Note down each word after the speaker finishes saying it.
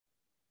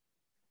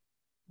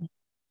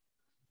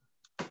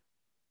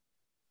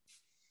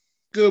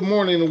Good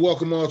morning and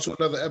welcome on to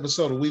another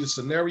episode of We the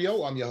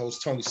Scenario. I'm your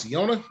host, Tony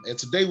Siona, and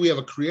today we have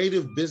a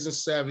creative,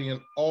 business savvy,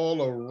 and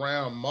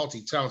all-around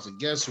multi-talented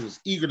guest who is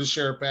eager to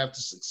share a path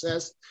to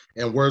success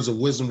and words of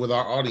wisdom with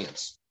our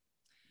audience.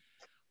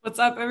 What's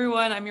up,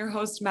 everyone? I'm your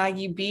host,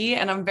 Maggie B,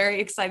 and I'm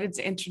very excited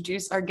to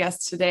introduce our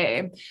guest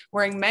today.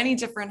 Wearing many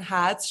different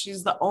hats,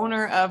 she's the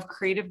owner of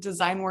Creative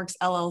Design Works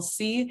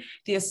LLC,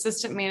 the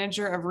assistant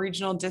manager of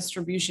regional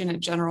distribution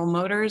at General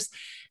Motors,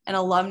 an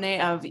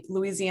alumna of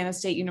Louisiana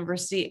State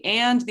University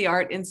and the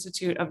Art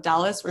Institute of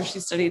Dallas, where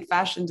she studied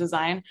fashion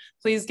design.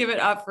 Please give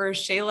it up for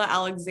Shayla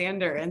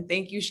Alexander. And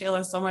thank you,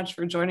 Shayla, so much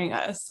for joining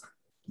us.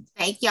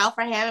 Thank y'all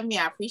for having me.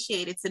 I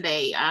appreciate it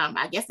today.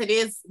 I guess it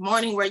is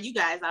morning where you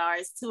guys are.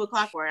 It's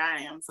 2:00 where I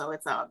am, so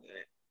it's all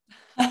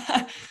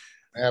good.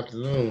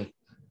 Afternoon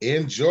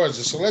in Georgia.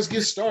 So let's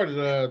get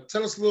started.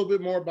 Tell us a little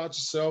bit more about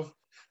yourself,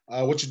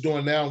 what you're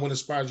doing now, and what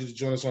inspired you to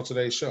join us on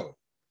today's show.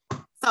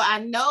 So I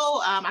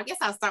know, I guess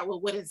I'll start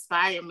with what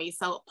inspired me.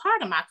 So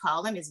part of my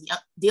calling is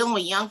dealing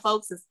with young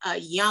folks,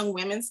 young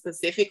women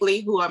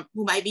specifically who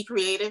might be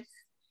creative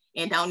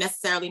and don't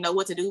necessarily know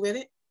what to do with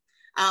it.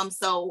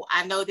 So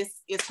I know this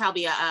is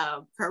probably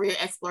a career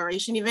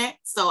exploration event.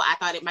 So I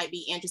thought it might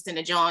be interesting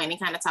to join and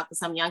kind of talk to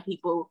some young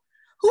people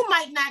who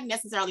might not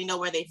necessarily know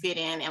where they fit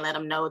in and let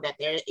them know that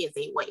there is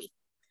a way.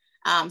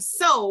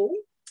 So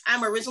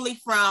I'm originally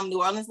from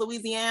New Orleans,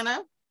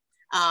 Louisiana.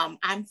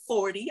 I'm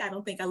 40. I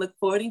don't think I look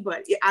 40,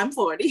 but yeah, I'm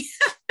 40.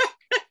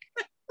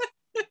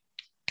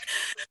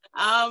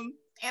 And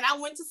I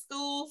went to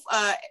school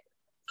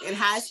in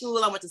high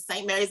school. I went to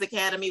St. Mary's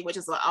Academy, which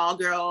is an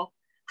all-girl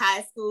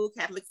high school,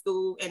 Catholic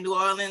school in New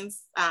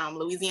Orleans,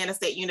 Louisiana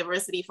State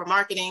University for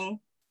marketing,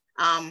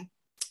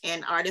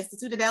 and Art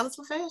Institute of Dallas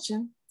for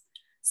fashion.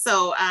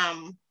 So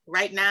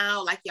right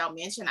now, like y'all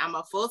mentioned, I'm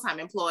a full-time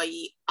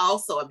employee,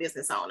 also a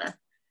business owner,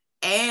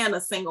 and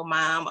a single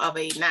mom of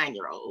a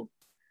 9-year-old.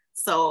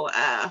 So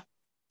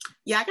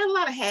yeah, I got a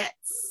lot of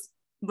hats,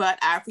 but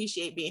I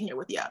appreciate being here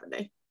with y'all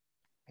today.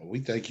 Well, we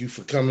thank you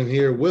for coming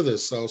here with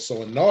us. So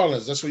in New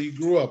Orleans, that's where you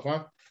grew up,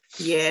 huh?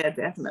 Yeah,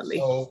 definitely.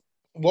 So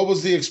what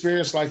was the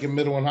experience like in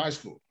middle and high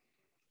school?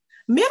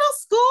 Middle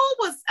school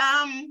was,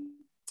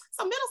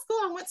 middle school,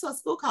 I went to a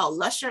school called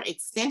Lusher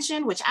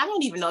Extension, which I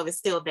don't even know if it's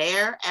still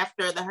there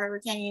after the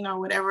hurricane or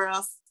whatever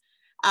else.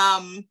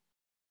 It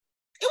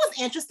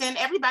was interesting.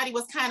 Everybody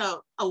was kind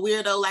of a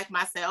weirdo like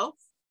myself.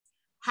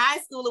 High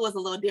school, it was a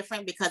little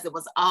different because it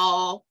was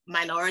all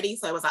minority.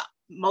 So it was a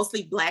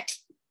mostly Black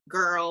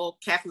girl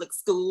Catholic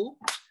school.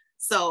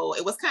 So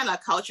it was kind of a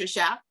culture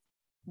shock,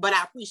 but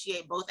I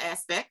appreciate both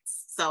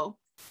aspects. So,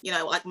 you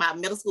know, like my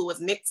middle school was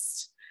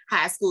mixed,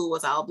 high school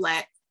was all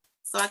Black.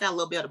 So I got a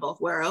little bit of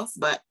both worlds,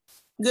 but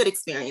good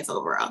experience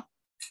overall.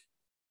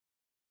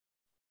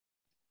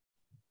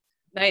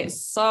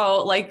 Nice.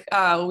 So like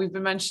we've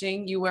been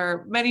mentioning, you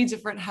wear many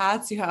different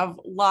hats. You have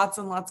lots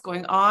and lots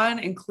going on,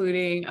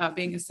 including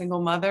being a single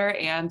mother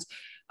and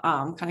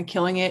kind of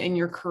killing it in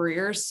your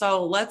career.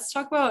 So let's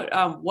talk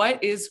about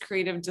what is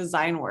Creative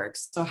Design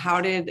Works? So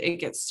how did it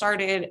get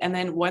started? And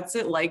then what's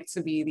it like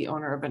to be the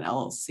owner of an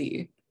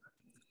LLC?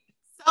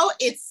 So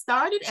it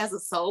started as a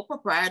sole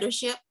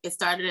proprietorship. It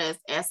started as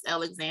S.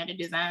 Alexander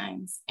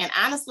Designs. And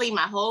honestly,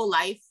 my whole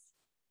life,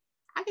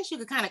 I guess you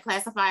could kind of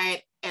classify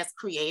it as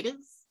creative.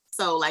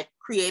 So like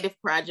creative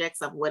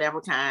projects of whatever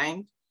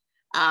kind.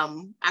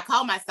 I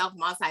call myself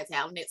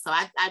multi-talented. So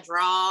I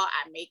draw,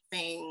 I make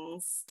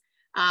things,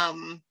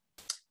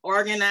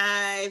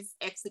 organize,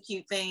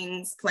 execute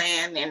things,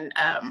 plan, and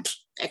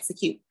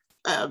execute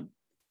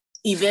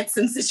events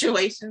and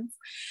situations.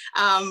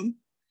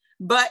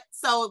 But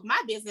so my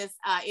business,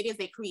 it is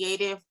a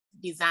creative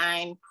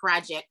design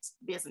project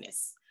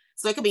business.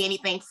 So it could be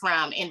anything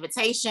from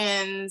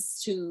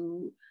invitations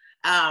to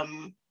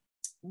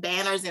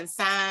banners and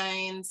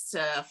signs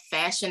to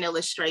fashion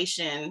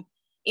illustration,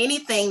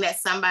 anything that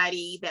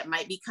somebody that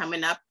might be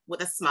coming up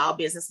with a small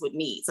business would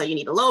need. So you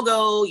need a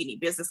logo, you need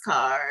business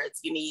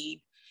cards,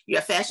 you're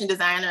a fashion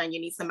designer and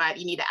you need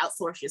to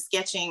outsource your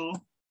sketching.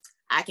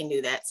 I can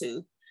do that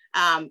too.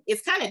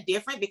 It's kind of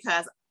different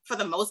because for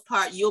the most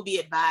part, you'll be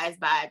advised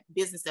by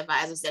business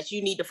advisors that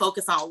you need to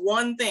focus on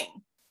one thing.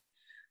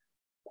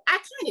 I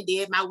kind of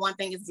did. My one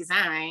thing is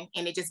design,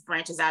 and it just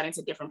branches out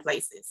into different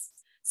places.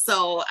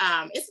 So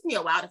it took me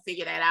a while to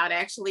figure that out,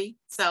 actually.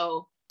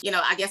 So, you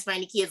know, I guess for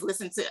any kids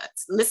listening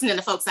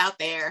to folks out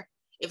there,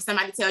 if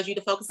somebody tells you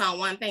to focus on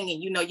one thing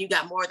and you know you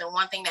got more than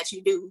one thing that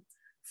you do,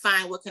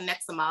 find what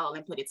connects them all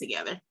and put it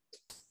together.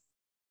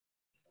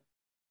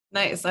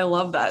 Nice. I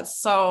love that.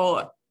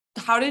 So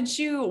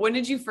when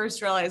did you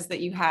first realize that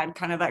you had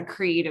kind of that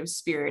creative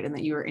spirit and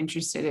that you were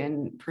interested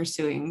in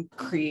pursuing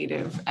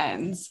creative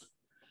ends?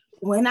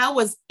 When I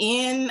was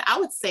in, I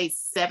would say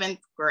 7th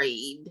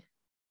grade.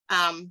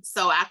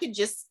 So I could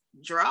just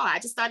draw. I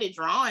just started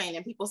drawing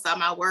and people saw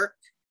my work.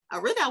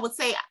 Really, I would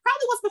say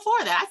probably was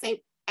before that. I'd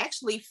say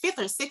actually 5th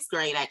or 6th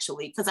grade,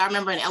 actually, because I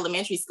remember in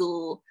elementary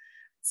school,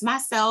 it's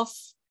myself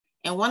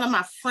and one of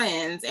my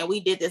friends, and we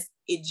did this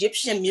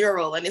Egyptian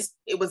mural, and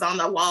it was on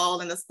the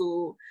wall in the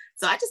school.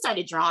 So I just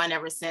started drawing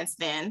ever since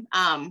then.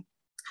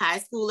 high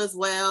school as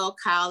well,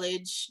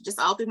 college, just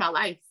all through my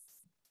life.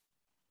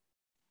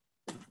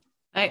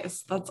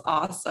 Nice. That's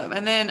awesome.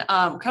 And then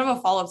kind of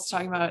a follow-up to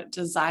talking about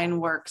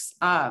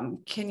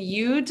DesignWorks. Can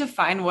you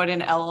define what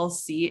an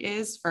LLC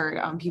is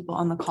for people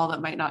on the call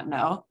that might not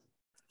know?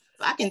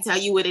 So I can tell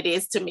you what it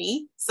is to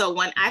me. So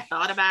when I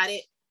thought about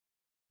it,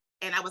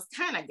 and I was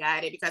kind of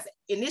guided because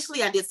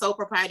initially I did sole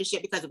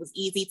proprietorship because it was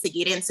easy to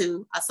get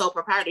into. A sole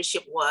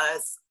proprietorship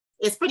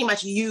it's pretty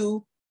much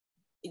you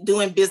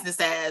doing business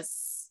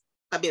as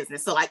a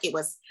business. So like it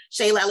was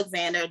Shayla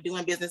Alexander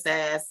doing business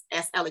as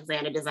S.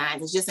 Alexander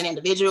Designs. It's just an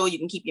individual. You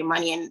can keep your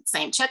money in the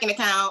same checking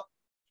account,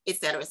 et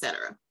cetera, et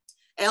cetera.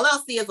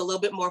 LLC is a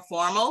little bit more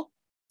formal.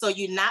 So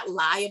you're not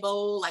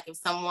liable. Like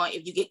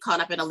if you get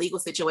caught up in a legal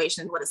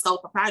situation with a sole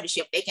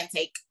proprietorship, they can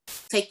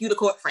take you to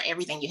court for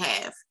everything you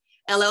have.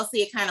 LLC,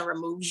 it kind of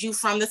removes you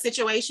from the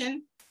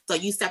situation. So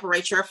you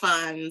separate your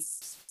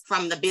funds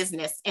from the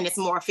business and it's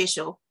more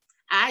official.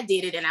 I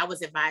did it and I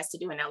was advised to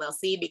do an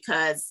LLC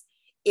because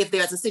if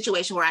there's a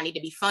situation where I need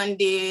to be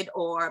funded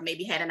or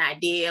maybe had an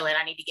idea and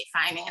I need to get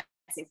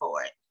financing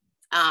for it,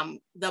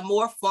 the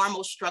more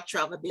formal structure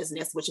of a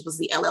business, which was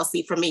the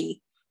LLC for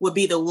me, would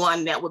be the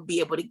one that would be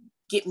able to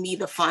get me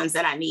the funds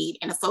that I need.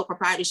 And a sole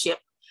proprietorship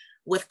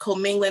with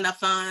commingling of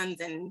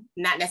funds and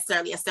not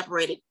necessarily a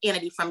separated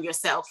entity from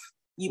yourself,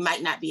 you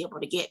might not be able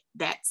to get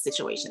that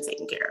situation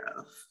taken care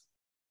of.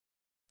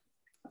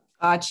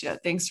 Gotcha.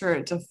 Thanks for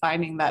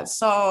defining that.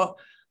 So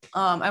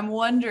I'm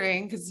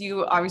wondering, because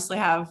you obviously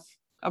have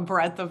a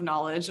breadth of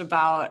knowledge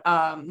about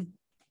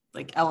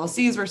like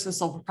LLCs versus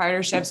sole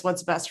proprietorships,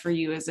 what's best for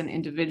you as an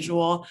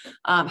individual.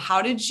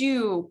 How did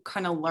you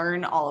kind of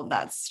learn all of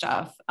that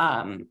stuff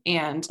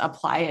and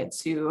apply it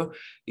to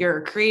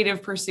your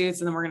creative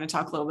pursuits? And then we're going to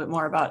talk a little bit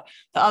more about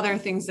the other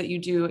things that you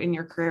do in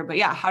your career. But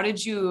yeah, how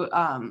did you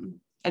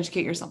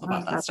educate yourself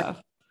about that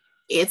stuff?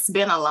 It's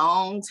been a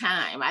long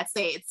time. I'd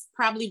say it's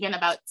probably been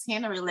about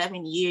 10 or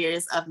 11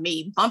 years of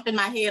me bumping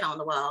my head on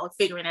the wall,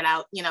 figuring it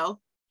out,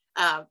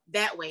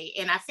 that way.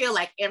 And I feel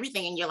like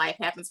everything in your life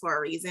happens for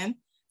a reason.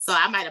 So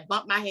I might have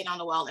bumped my head on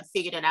the wall and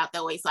figured it out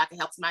that way so I could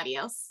help somebody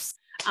else.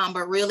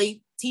 But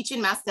really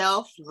teaching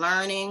myself,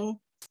 learning.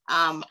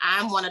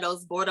 I'm one of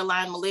those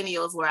borderline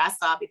millennials where I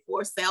saw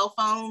before cell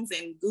phones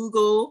and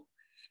Google.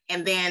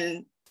 And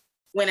then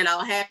when it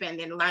all happened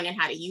and learning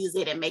how to use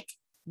it and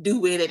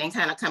do with it and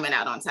kind of coming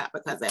out on top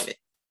because of it.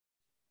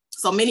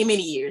 So many,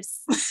 many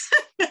years.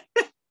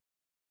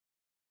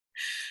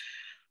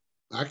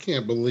 I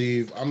can't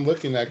believe I'm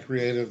looking at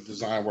Creative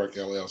Design Work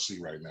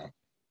LLC right now.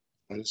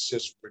 And it's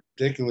just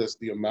ridiculous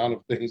the amount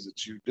of things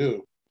that you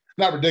do.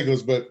 Not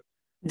ridiculous, but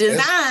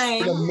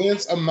design. An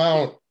immense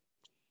amount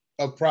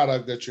of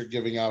product that you're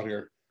giving out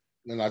here.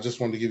 And I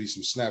just wanted to give you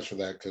some snaps for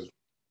that because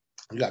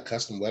you got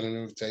custom wedding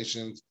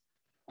invitations.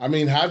 I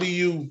mean, that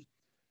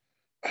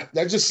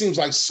just seems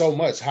like so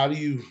much. How do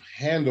you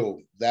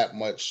handle that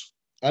much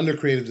under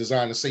creative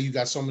design? And say you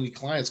got so many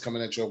clients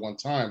coming at you at one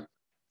time,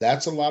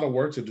 that's a lot of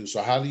work to do.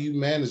 So how do you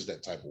manage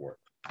that type of work?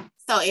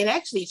 So it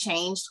actually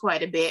changed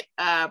quite a bit.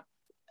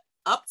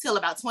 Up till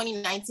about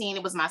 2019,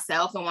 it was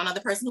myself and one other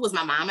person who was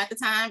my mom at the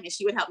time, and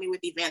she would help me with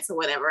events or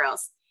whatever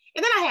else.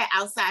 And then I had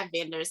outside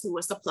vendors who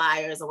were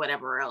suppliers or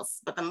whatever else,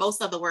 but the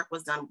most of the work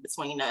was done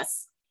between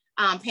us.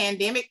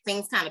 Pandemic,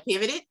 things kind of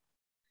pivoted.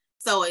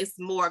 So it's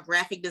more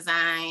graphic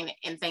design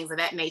and things of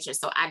that nature.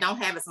 So I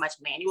don't have as much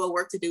manual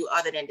work to do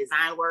other than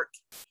design work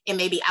and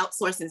maybe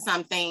outsourcing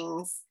some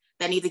things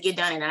that need to get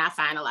done and then I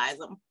finalize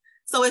them.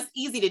 So it's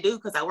easy to do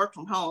because I work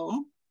from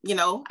home.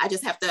 I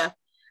just have to,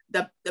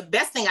 the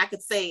best thing I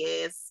could say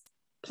is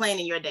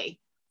planning your day.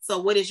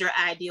 So what is your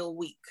ideal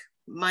week?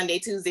 Monday,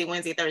 Tuesday,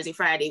 Wednesday, Thursday,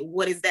 Friday.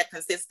 What does that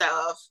consist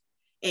of?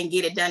 And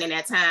get it done in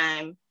that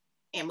time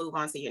and move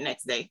on to your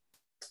next day.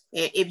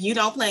 If you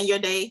don't plan your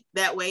day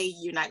that way,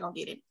 you're not going to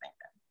get anything done.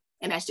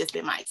 And that's just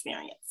been my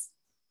experience.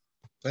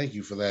 Thank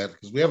you for that.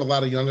 Because we have a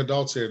lot of young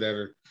adults here that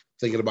are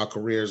thinking about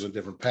careers and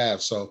different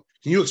paths. So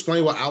can you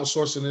explain what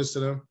outsourcing is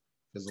to them?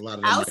 Because a lot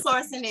of them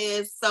outsourcing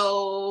is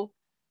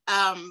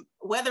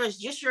whether it's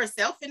just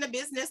yourself in the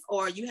business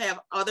or you have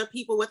other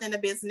people within the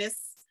business,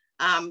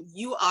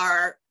 you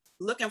are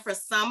looking for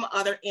some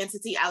other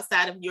entity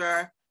outside of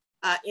your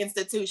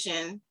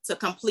institution to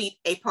complete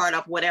a part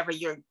of whatever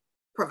you're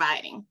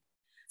providing.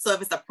 So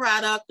if it's a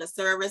product, a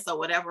service, or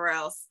whatever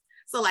else.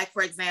 So like,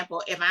 for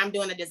example, if I'm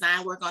doing a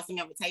design work on some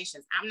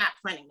invitations, I'm not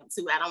printing them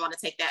too. I don't want to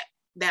take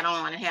that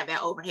on and have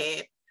that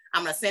overhead.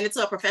 I'm going to send it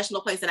to a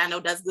professional place that I know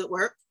does good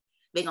work.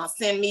 They're going to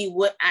send me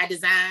what I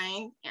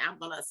designed and I'm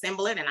going to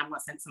assemble it and I'm going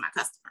to send it to my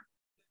customer.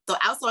 So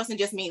outsourcing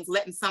just means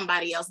letting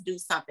somebody else do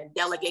something,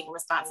 delegating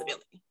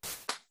responsibility.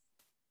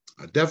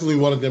 I definitely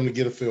wanted them to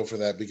get a feel for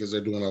that because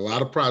they're doing a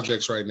lot of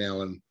projects right now.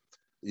 And,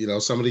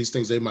 some of these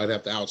things they might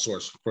have to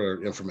outsource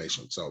for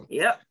information. So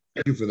yep.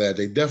 Thank you for that.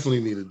 They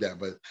definitely needed that.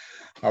 But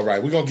all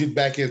right, we're going to get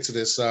back into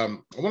this. I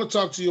want to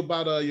talk to you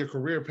about your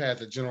career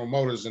path at General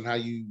Motors and how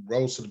you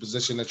rose to the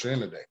position that you're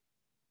in today.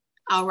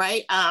 All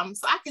right.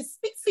 So I can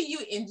speak to you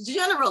in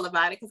general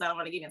about it because I don't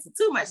want to get into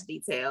too much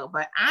detail.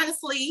 But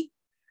honestly,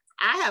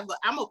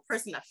 I'm a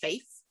person of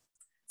faith.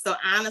 So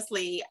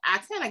honestly, I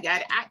kind of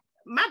got it.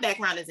 My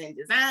background is in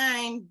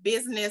design,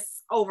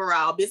 business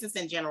overall, business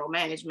and general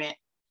management,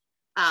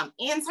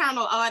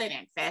 internal audit,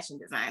 and fashion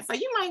design. So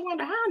you might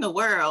wonder, how in the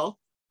world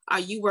are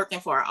you working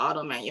for an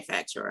auto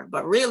manufacturer?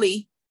 But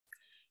really,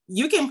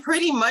 you can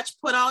pretty much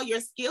put all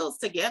your skills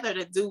together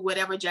to do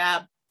whatever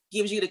job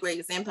gives you the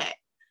greatest impact.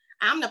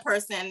 I'm the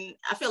person,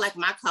 I feel like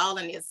my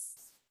calling is,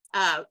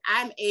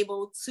 I'm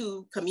able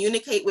to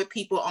communicate with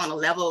people on a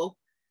level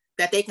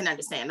that they can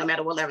understand, no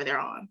matter what level they're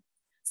on.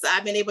 So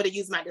I've been able to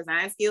use my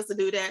design skills to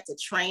do that, to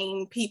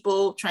train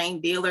people, train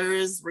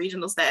dealers,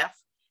 regional staff,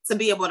 to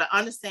be able to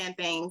understand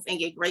things and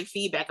get great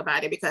feedback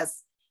about it.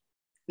 Because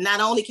not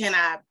only can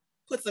I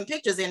put some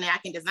pictures in there, I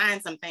can design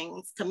some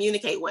things,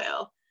 communicate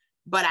well,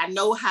 but I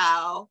know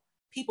how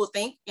people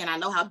think and I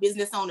know how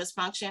business owners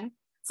function.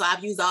 So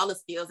I've used all the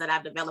skills that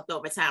I've developed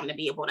over time to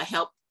be able to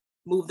help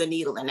move the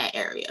needle in that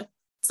area.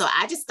 So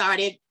I just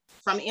started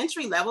from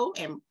entry level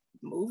and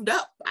moved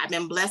up. I've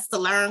been blessed to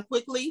learn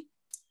quickly,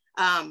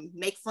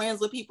 make friends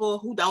with people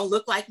who don't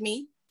look like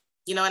me.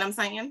 You know what I'm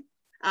saying?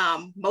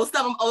 Most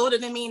of them older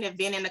than me and have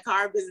been in the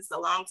car business a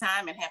long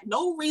time and have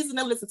no reason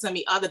to listen to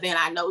me other than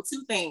I know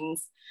two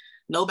things.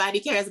 Nobody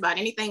cares about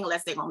anything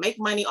unless they're gonna make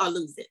money or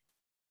lose it.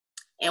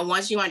 And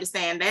once you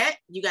understand that,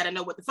 you got to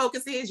know what the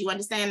focus is. You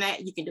understand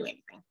that, you can do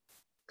anything.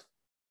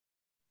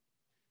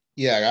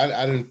 Yeah,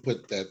 I didn't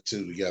put that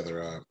two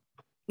together.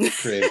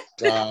 Creative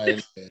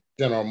design,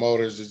 General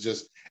Motors is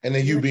just, and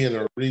then you being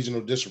a regional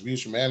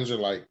distribution manager,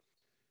 like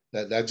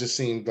that just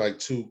seemed like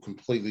two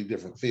completely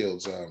different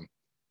fields.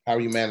 How are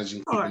you managing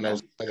people in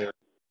those areas?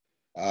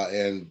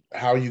 And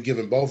how are you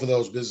giving both of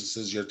those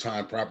businesses your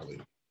time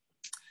properly?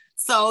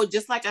 So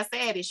just like I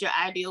said, it's your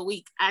ideal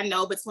week. I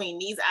know between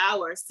these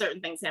hours,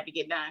 certain things have to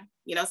get done.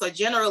 You know, so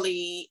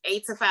generally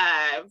 8 to 5,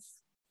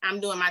 I'm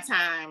doing my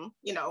time,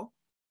 you know,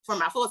 for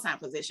my full-time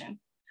position.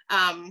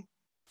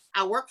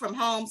 I work from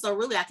home, so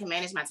really I can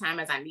manage my time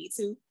as I need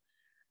to.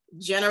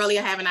 Generally,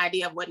 I have an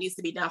idea of what needs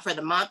to be done for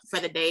the month, for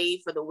the day,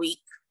 for the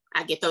week.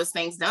 I get those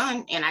things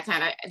done, and I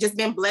kind of just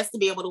been blessed to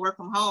be able to work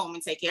from home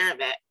and take care of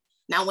that.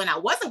 Now, when I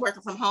wasn't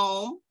working from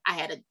home, I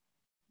had to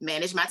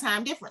manage my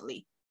time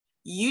differently.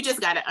 You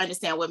just got to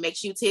understand what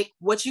makes you tick,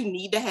 what you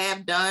need to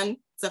have done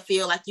to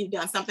feel like you've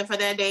done something for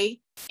that day,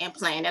 and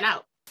plan it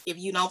out. If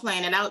you don't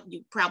plan it out,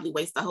 you probably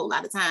waste a whole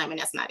lot of time, and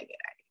that's not a good idea.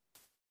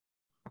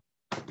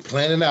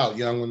 Planning out,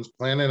 young ones,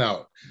 planning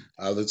out.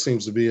 That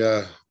seems to be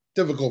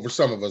difficult for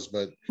some of us,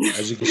 but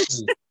as you can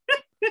see,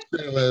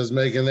 Sheila is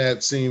making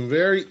that seem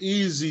very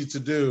easy to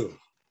do.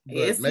 But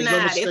it's not.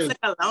 No, it took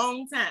a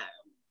long time.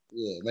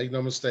 Yeah, make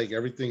no mistake.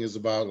 Everything is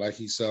about, like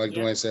he said, like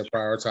Dwayne said,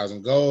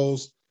 prioritizing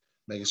goals,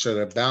 making sure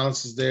that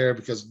balance is there.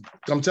 Because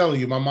I'm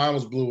telling you, my mind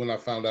was blew when I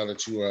found out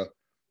that you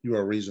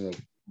were a regional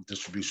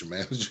distribution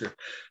manager.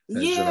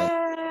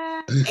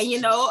 Yeah, and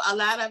you know, a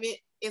lot of it,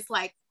 it's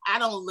like I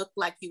don't look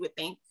like you would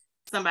think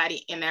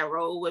somebody in that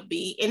role would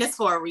be, and it's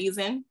for a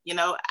reason. You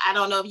know, I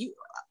don't know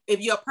if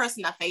you're a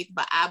person of faith,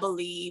 but I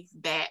believe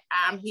that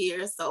I'm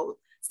here so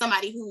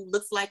somebody who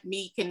looks like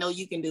me can know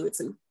you can do it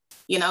too.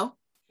 You know,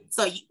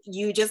 so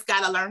you just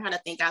got to learn how to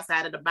think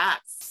outside of the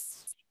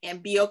box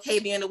and be okay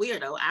being a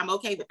weirdo. I'm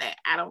okay with that.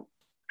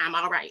 I'm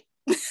all right.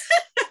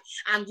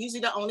 I'm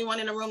usually the only one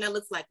in the room that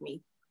looks like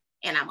me,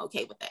 and I'm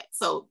okay with that.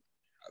 So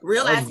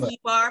realize who you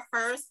are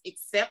first,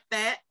 accept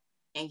that,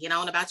 and get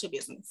on about your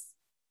business.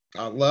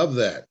 I love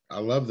that. I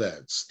love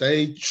that.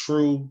 Stay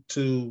true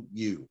to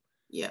you.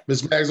 Yeah.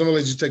 Ms. Maggs, I'm gonna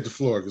let you take the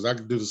floor because I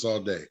could do this all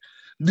day.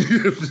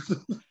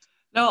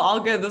 No,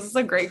 all good. This is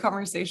a great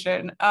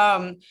conversation.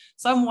 So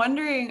I'm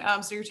wondering,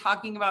 so you're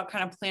talking about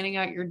kind of planning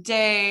out your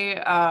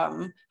day,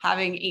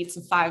 having 8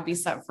 to 5 be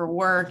set for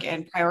work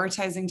and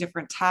prioritizing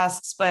different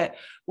tasks, but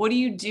what do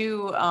you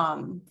do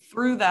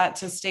through that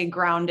to stay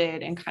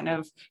grounded and kind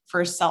of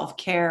for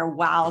self-care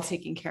while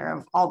taking care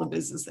of all the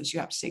business that you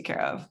have to take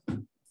care of?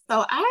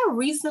 So I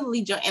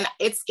recently joined, and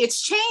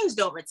it's changed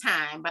over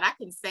time, but I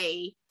can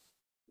say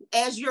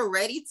as you're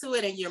ready to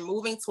it and you're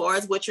moving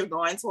towards what you're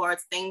going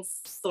towards, things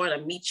sort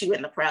of meet you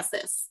in the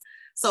process.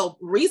 So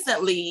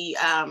recently,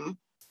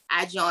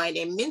 I joined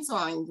a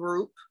mentoring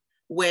group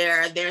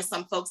where there's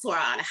some folks who are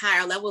on a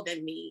higher level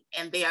than me,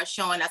 and they are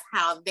showing us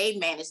how they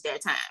manage their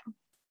time.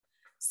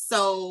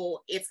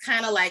 So it's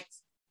kind of like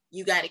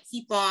you got to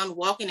keep on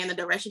walking in the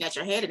direction that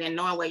you're headed, and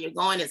knowing where you're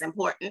going is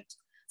important,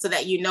 so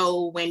that you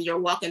know when you're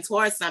walking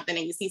towards something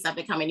and you see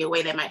something coming your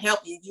way that might help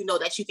you, you know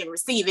that you can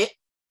receive it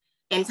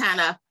and kind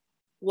of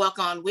walk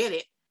on with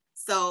it.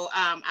 So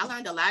I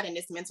learned a lot in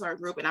this mentor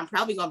group, and I'm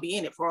probably going to be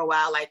in it for a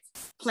while, like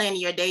planning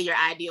your day, your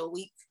ideal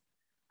week.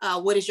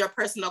 What is your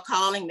personal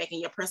calling? Making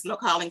your personal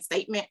calling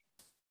statement,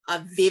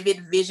 a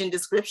vivid vision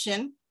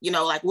description, you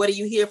know, like what are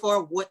you here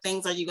for? What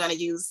things are you going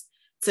to use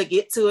to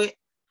get to it?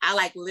 I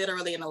like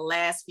literally in the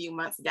last few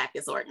months got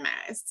this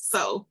organized.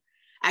 So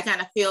I kind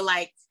of feel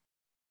like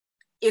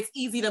it's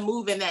easy to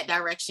move in that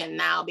direction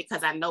now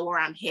because I know where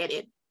I'm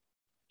headed.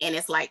 And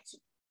it's like,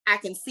 I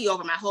can see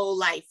over my whole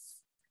life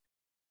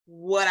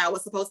what I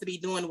was supposed to be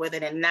doing with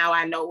it. And now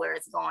I know where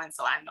it's going.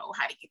 So I know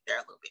how to get there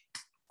a little bit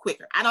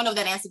quicker. I don't know if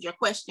that answered your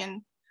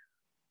question,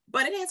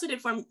 but it answered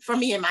it for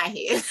me in my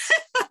head.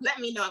 Let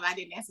me know if I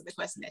didn't answer the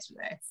question that you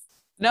asked.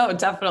 No,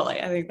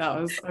 definitely. I think that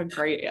was a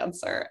great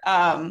answer.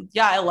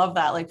 Yeah, I love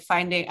that. Like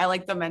I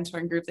like the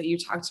mentoring group that you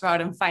talked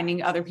about and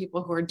finding other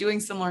people who are doing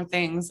similar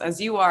things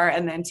as you are,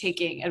 and then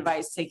taking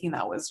advice, taking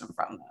that wisdom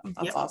from them.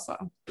 That's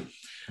awesome.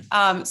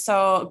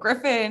 So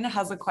Griffin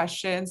has a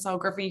question. So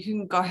Griffin, you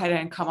can go ahead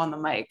and come on the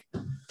mic.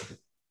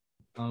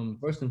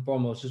 First and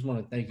foremost, just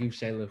want to thank you,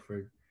 Shayla,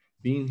 for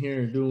being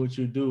here and doing what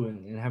you do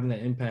and having that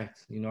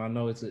impact. You know, I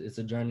know it's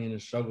a journey and a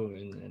struggle,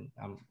 and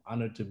I'm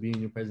honored to be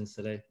in your presence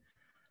today.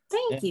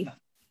 Thank you.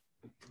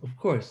 Of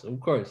course.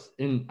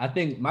 And I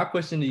think my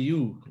question to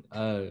you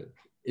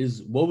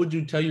is, what would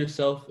you tell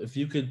yourself if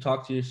you could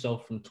talk to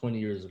yourself from 20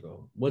 years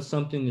ago? What's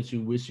something that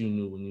you wish you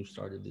knew when you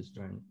started this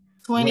journey?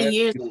 20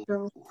 years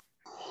ago,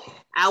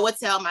 I would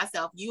tell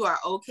myself, you are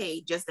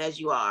okay just as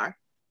you are.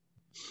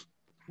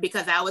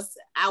 Because I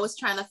was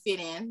trying to fit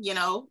in, you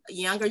know,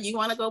 younger, you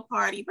want to go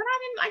party, but I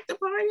didn't like to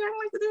party. I didn't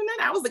like to do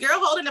nothing. I was the girl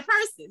holding the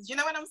purses. You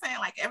know what I'm saying?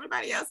 Like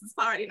everybody else is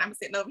partying. I'm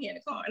sitting over here in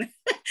the corner.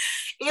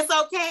 It's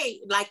okay.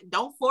 Like,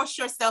 don't force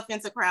yourself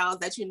into crowds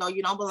that you know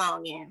you don't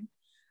belong in.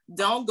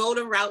 Don't go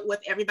the route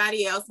with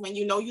everybody else when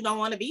you know you don't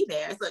want to be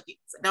there. So,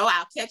 no,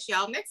 I'll catch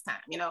y'all next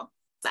time, you know?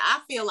 So I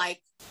feel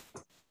like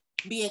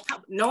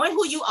knowing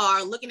who you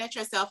are, looking at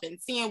yourself and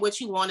seeing what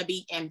you want to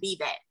be and be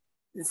that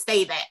and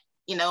stay that,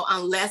 you know,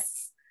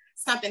 unless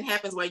something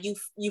happens where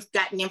you've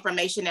gotten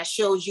information that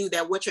shows you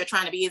that what you're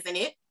trying to be isn't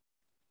it,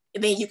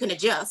 and then you can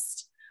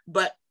adjust.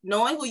 But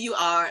knowing who you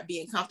are,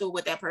 being comfortable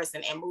with that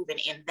person and moving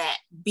in that,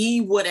 be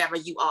whatever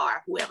you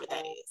are, whoever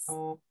that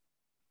is.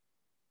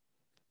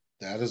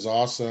 That is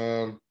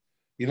awesome.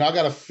 You know, I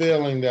got a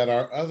feeling that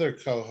our other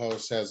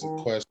co-host has a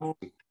question.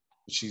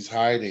 She's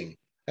hiding.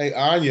 Hey,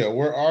 Anya,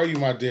 where are you,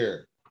 my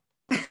dear?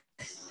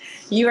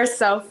 You are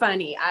so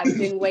funny. I've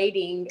been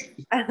waiting.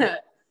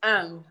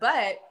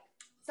 But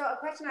so a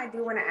question I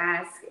do want to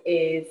ask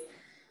is,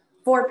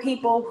 for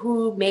people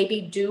who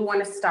maybe do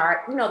want to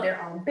start, you know, their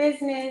own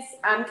business,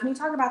 can you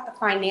talk about the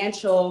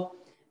financial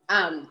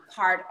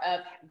part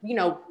of, you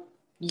know,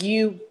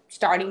 you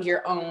starting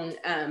your own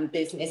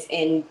business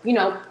and, you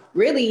know,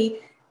 really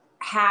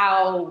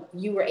how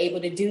you were able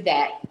to do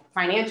that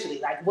financially?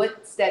 Like,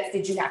 what steps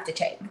did you have to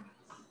take?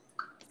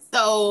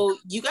 So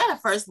you got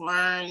to first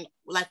learn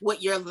like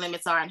what your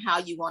limits are and how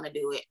you want to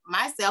do it.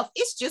 Myself,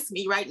 it's just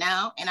me right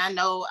now. And I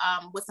know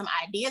with some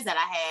ideas that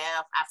I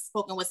have, I've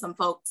spoken with some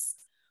folks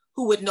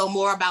who would know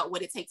more about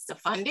what it takes to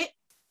fund it.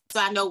 So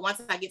I know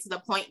once I get to the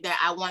point that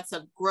I want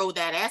to grow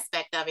that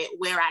aspect of it,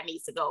 where I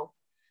need to go.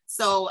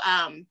 So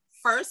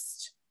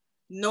first,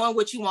 knowing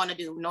what you want to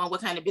do, knowing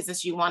what kind of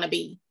business you want to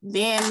be,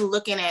 then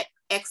looking at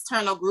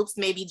external groups,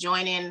 maybe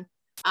joining,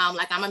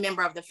 like I'm a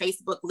member of the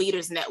Facebook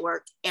Leaders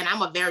Network, and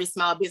I'm a very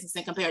small business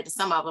in compared to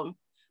some of them,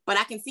 but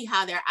I can see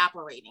how they're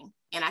operating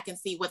and I can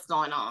see what's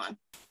going on.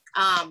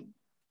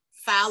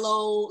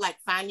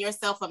 Find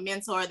yourself a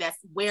mentor that's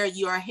where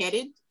you're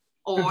headed,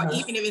 or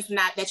even if it's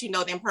not that you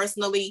know them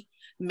personally,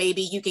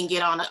 maybe you can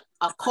get on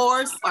a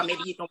course, or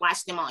maybe you can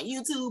watch them on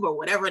YouTube or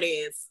whatever it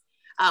is.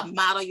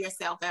 Model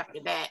yourself after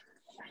that.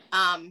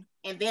 And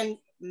then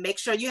make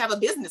sure you have a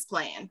business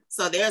plan.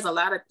 So there's a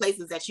lot of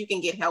places that you can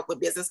get help with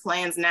business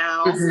plans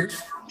now,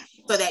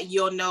 so that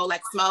you'll know,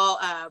 like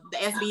the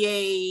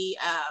SBA,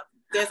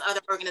 there's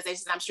other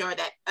organizations I'm sure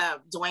that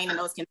Dwayne and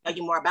those can tell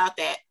you more about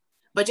that.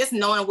 But just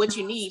knowing what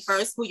you need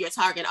first, who your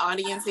target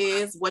audience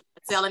is, what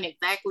you're selling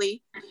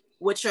exactly,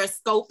 what your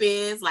scope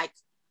is, like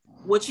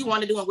what you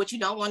want to do and what you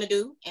don't want to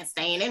do, and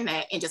staying in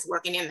that and just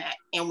working in that.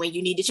 And when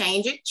you need to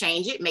change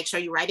it, make sure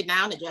you write it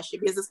down, adjust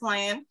your business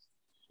plan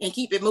and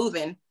keep it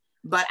moving.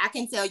 But I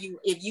can tell you,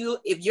 if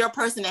you're a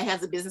person that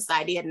has a business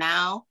idea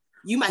now,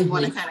 you might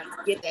want to kind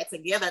of get that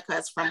together,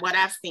 because from what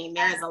I've seen,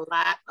 there is a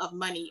lot of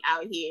money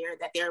out here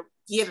that they're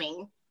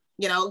giving,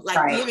 you know,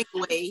 like giving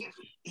away.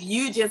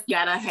 You just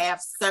gotta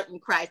have certain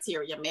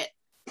criteria met.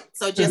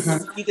 So you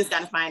just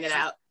gotta find it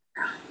out.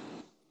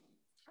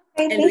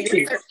 Okay, thank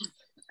you.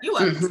 You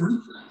are.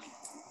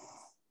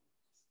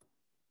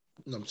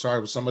 I'm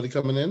sorry, was somebody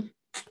coming in?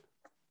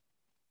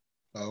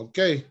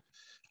 Okay.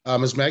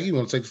 Ms. Maggie, you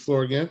want to take the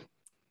floor again?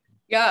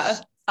 Yeah.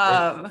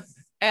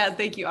 And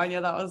thank you,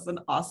 Anya. That was an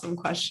awesome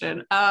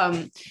question.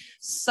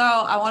 So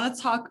I want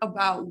to talk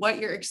about what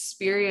your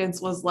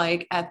experience was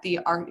like at the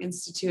Art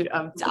Institute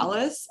of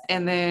Dallas,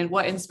 and then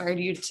what inspired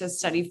you to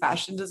study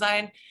fashion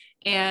design,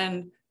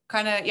 and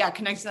kind of,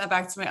 connecting that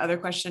back to my other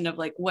question of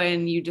like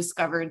when you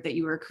discovered that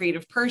you were a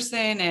creative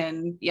person,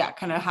 and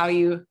kind of how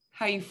you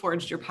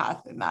forged your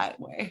path in that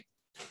way.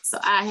 So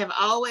I have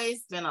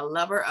always been a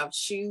lover of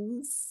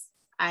shoes.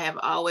 I have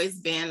always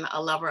been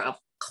a lover of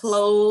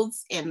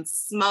clothes, and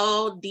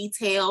small,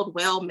 detailed,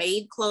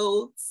 well-made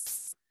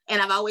clothes.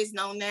 And I've always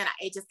known that.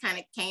 It just kind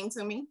of came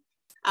to me.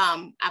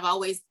 I've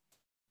always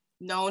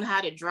known how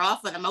to draw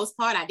for the most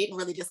part. I didn't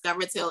really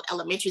discover it till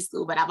elementary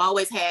school, but I've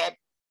always had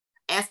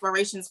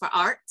aspirations for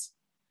art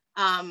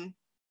and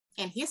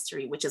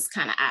history, which is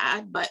kind of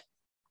odd, but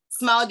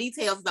small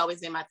details has always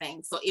been my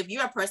thing. So if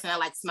you're a person that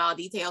likes small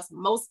details,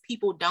 most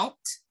people don't.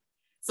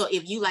 So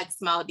if you like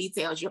small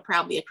details, you're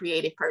probably a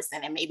creative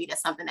person, and maybe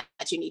that's something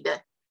that you need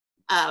to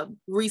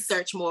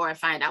research more and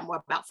find out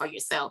more about for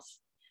yourself.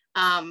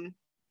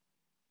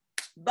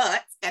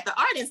 But at the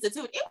Art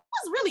Institute, it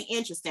was really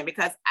interesting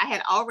because I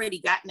had already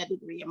gotten a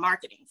degree in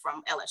marketing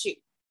from LSU.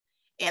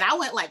 And I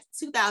went like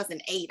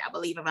 2008, I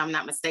believe, if I'm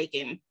not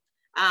mistaken.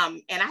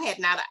 And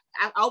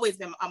I've always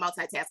been a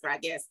multitasker, I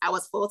guess. I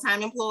was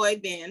full-time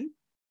employed then,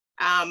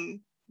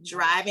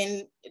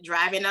 driving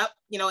up,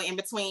 in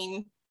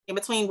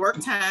between work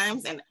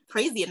times. And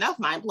crazy enough,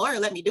 my employer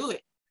let me do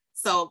it.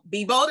 So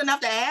be bold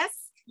enough to ask,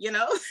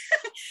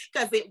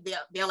 because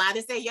they'll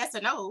either say yes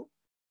or no.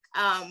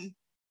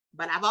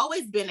 But I've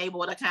always been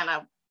able to kind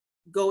of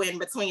go in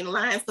between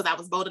lines because I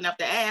was bold enough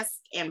to ask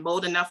and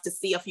bold enough to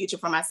see a future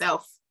for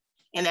myself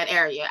in that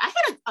area. I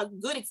had a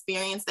good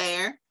experience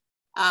there.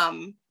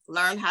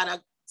 Learned how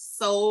to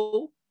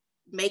sew,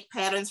 make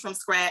patterns from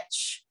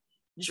scratch,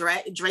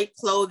 drape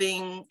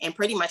clothing, and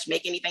pretty much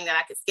make anything that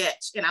I could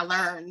sketch. And I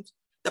learned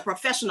the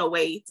professional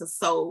way to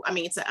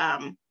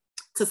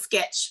to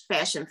sketch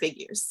fashion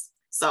figures.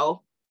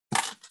 So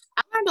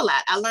I learned a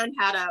lot. I learned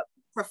how to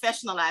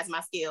professionalize my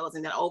skills.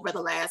 And then over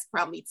the last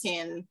probably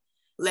 10,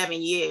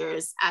 11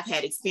 years, I've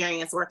had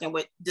experience working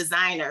with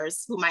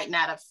designers who might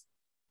not have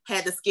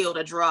had the skill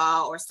to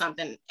draw or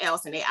something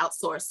else, and they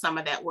outsource some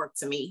of that work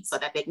to me so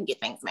that they can get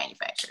things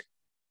manufactured.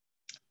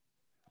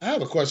 I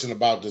have a question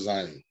about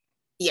designing.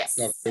 Yes.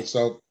 Okay,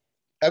 so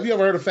have you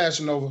ever heard of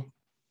Fashion Nova?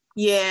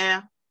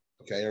 Yeah.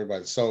 Okay,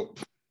 everybody. So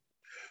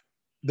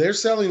they're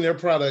selling their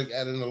product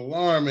at an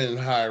alarming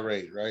high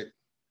rate, right?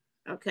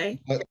 Okay.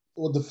 But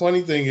well, the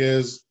funny thing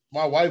is,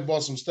 my wife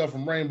bought some stuff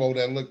from Rainbow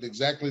that looked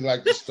exactly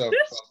like the stuff.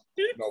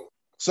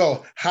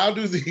 So how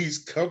do these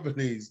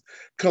companies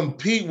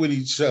compete with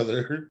each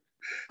other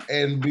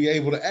and be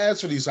able to ask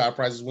for these high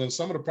prices when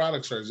some of the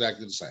products are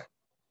exactly the same?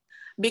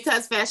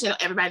 Because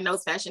everybody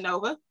knows Fashion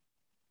Nova.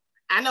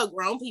 I know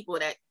grown people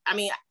to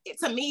me,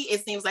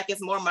 it seems like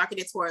it's more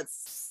marketed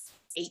towards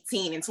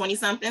 18 and 20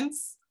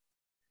 somethings,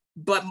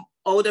 but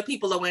older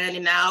people are wearing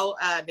it now.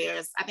 I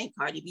think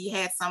Cardi B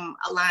had some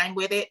aligned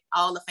with it.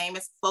 All the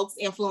famous folks,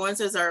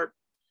 influencers are,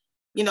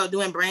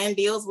 doing brand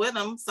deals with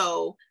them.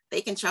 So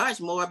they can charge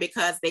more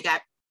because they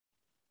got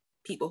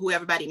people who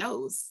everybody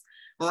knows.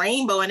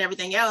 Rainbow and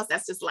everything else,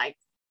 that's just like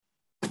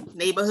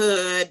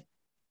neighborhood,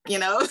 I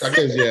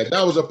guess, yeah,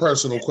 that was a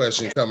personal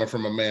question coming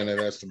from a man that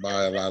has to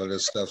buy a lot of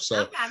this stuff.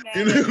 So I'm not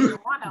mad at either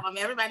one of them.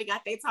 Everybody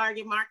got their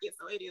target market,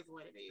 so it is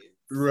what it is.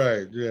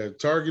 Right, yeah,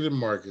 targeted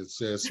markets.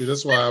 Yeah, see,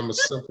 that's why I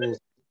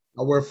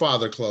wear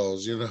father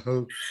clothes,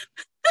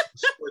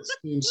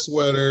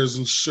 sweaters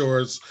and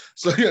shorts.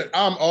 So yeah,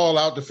 I'm all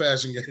out the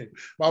fashion game.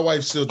 My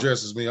wife still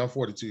dresses me. I'm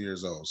 42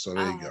 years old, so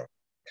there you go.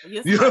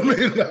 You know what I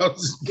mean?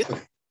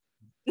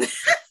 I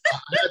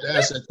had to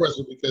ask that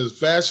question because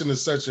fashion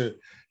is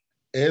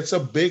it's a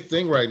big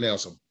thing right now.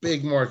 It's a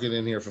big market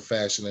in here for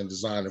fashion and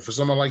design. And for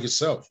someone like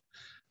yourself,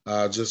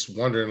 just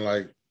wondering,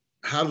 like,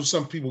 how do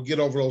some people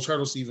get over those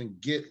hurdles to even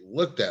get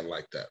looked at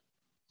like that?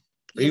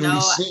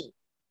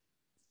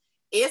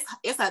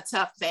 It's a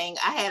tough thing.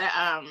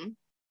 I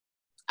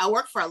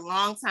worked for a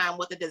long time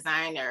with a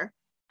designer.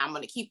 I'm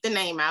going to keep the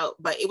name out,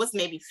 but it was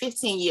maybe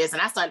 15 years,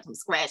 and I started from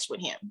scratch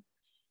with him.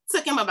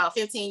 Took him about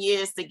 15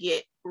 years to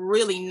get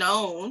really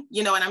known,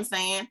 you know what I'm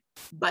saying?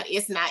 But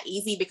it's not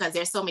easy because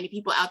there's so many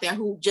people out there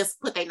who just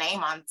put their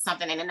name on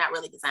something and they're not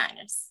really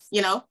designers,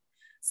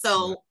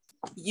 So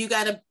you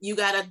gotta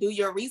do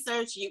your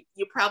research.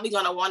 You're probably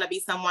gonna want to be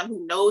someone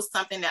who knows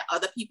something that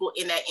other people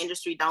in that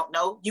industry don't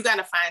know. You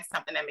gotta find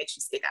something that makes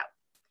you stick out.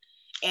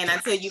 And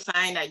until you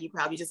find that, you're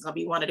probably just gonna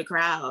be one of the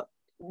crowd.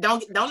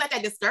 Don't let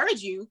that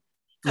discourage you,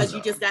 because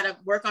you just gotta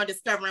work on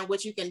discovering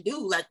what you can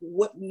do. Like,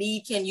 what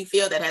need can you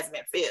fill that hasn't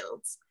been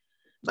filled?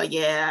 But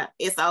yeah,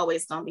 it's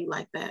always gonna be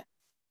like that.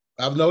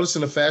 I've noticed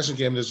in the fashion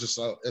game, it's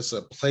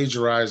a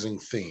plagiarizing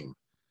theme.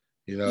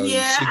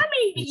 Yeah,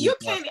 you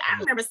can't. I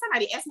remember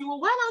somebody asked me, well,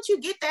 why don't you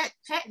get that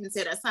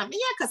patented or something?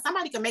 Yeah, because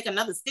somebody can make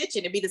another stitch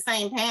and it'd be the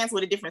same pants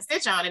with a different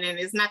stitch on it, and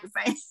it's not the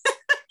same.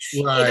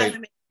 Right. It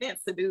doesn't make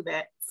sense to do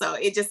that. So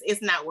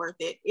it's not worth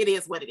it. It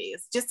is what it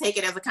is. Just take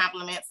it as a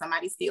compliment.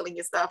 Somebody's stealing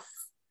your stuff,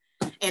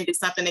 and do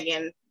something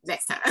again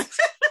next time.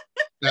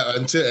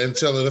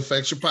 Until it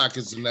affects your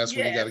pockets, and that's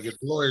when you got to get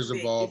the lawyers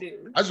involved.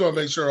 I just want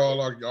to make sure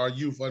all our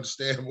youth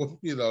understand what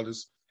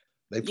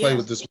they play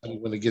with this money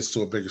when it gets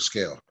to a bigger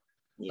scale.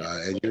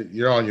 Yeah. And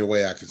you're on your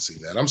way. I can see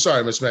that. I'm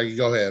sorry, Miss Maggie.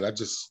 Go ahead.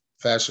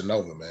 Fashion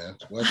Nova, man.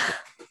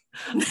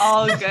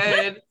 All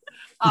good.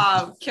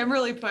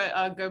 Kimberly put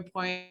a good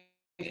point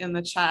in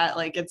the chat.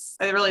 Like, it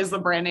really is the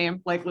brand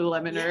name, like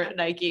Lululemon or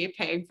Nike,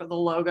 paying for the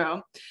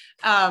logo.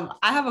 I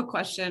have a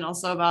question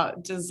also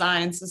about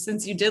design. So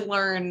since you did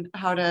learn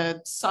how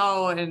to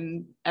sew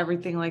and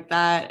everything like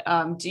that,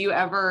 do you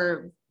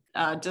ever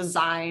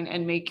design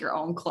and make your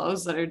own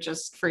clothes that are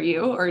just for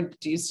you, or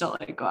do you still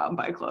go out and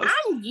buy clothes?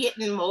 I'm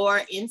getting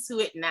more into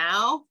it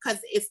now because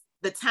it's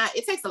the time.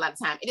 It takes a lot of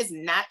time. It is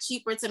not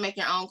cheaper to make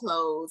your own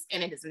clothes,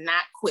 and it is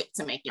not quick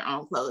to make your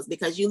own clothes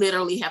because you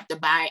literally have to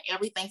buy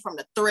everything from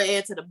the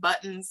thread to the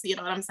buttons. You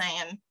know what I'm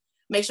saying?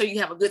 Make sure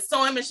you have a good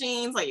sewing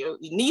machine so your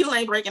needle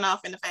ain't breaking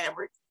off in the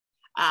fabric.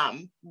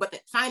 But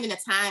finding the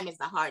time is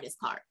the hardest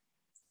part.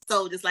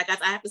 So just like I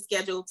have to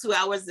schedule 2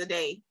 hours a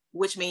day,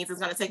 which means it's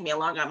going to take me a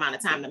longer amount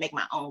of time to make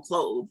my own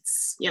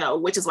clothes, you know,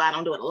 which is why I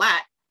don't do it a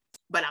lot,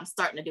 but I'm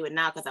starting to do it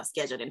now because I've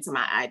scheduled into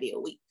my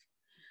ideal week.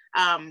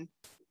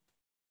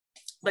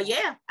 But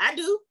yeah, I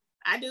do.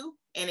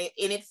 And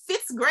it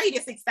fits great.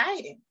 It's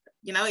exciting.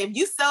 You know, if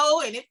you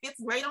sew and it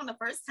fits great on the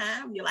first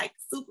time, you're like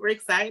super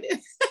excited.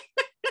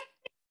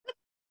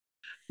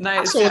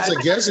 Nice. So it's a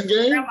guessing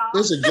game?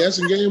 It's a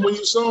guessing game when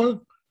you're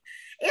sewing?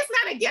 It's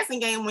not a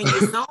guessing game when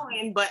you're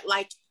sewing, but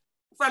like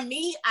for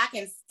me, I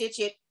can stitch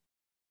it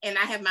and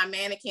I have my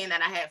mannequin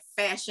and I have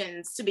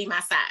fashions to be my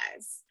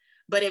size.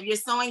 But if you're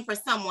sewing for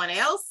someone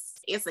else,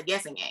 it's a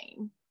guessing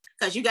game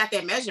because you got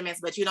their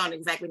measurements, but you don't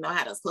exactly know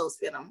how those clothes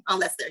fit them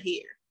unless they're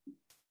here,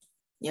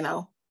 you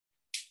know?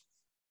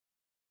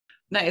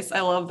 Nice.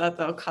 I love that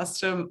though.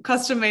 Custom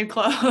made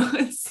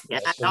clothes. Yeah,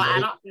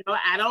 I'm not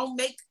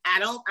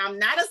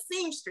a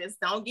seamstress.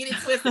 Don't get it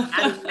twisted.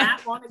 I do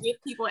not want to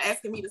get people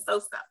asking me to sew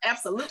stuff.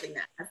 Absolutely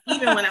not.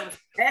 Even when I was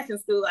in fashion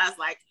school, I was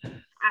like,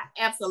 I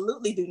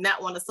absolutely do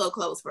not want to sew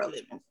clothes for a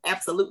living.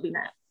 Absolutely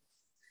not.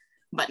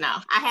 But no,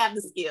 I have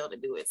the skill to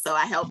do it. So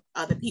I help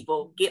other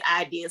people get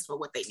ideas for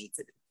what they need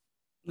to do.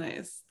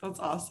 Nice.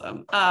 That's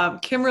awesome.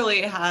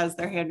 Kimberly has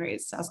their hand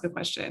raised to ask a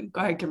question.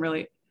 Go ahead,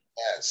 Kimberly.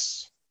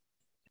 Yes.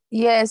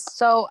 Yes,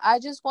 so I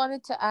just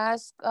wanted to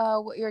ask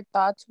what your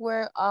thoughts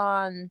were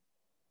on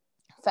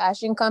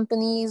fashion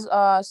companies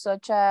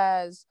such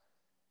as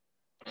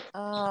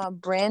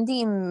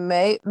Brandy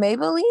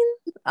Maybelline.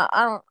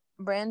 I don't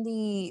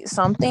Brandy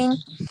something.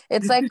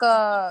 It's like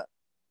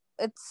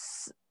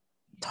it's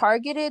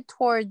targeted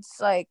towards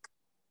like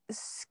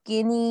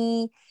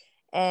skinny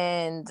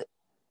and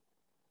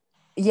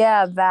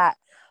yeah, that.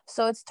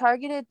 So it's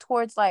targeted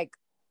towards like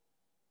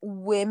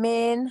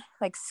women,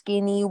 like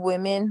skinny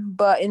women,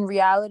 but in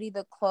reality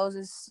the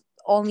clothes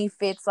only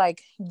fits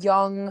like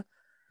young,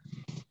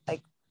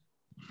 like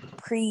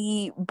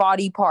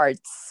pre-body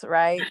parts,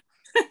 right?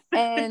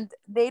 And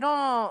they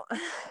don't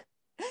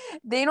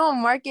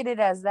market it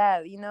as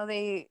that, you know.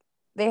 They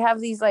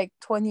have these like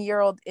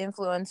 20-year-old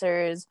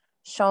influencers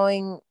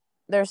showing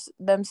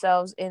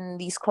themselves in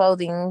these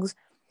clothings.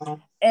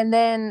 And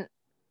then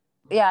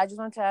yeah, I just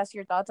want to ask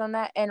your thoughts on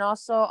that. And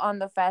also on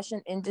the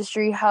fashion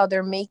industry, how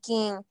they're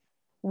making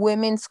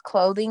women's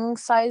clothing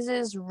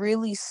sizes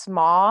really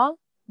small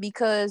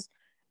because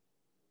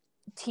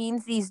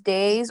teens these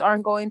days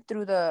aren't going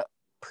through the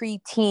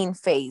pre-teen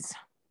phase.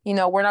 You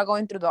know, we're not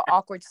going through the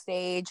awkward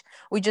stage.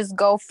 We just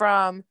go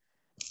from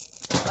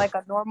like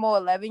a normal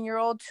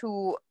 11-year-old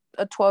to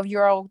a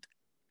 12-year-old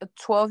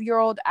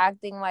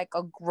acting like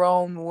a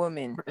grown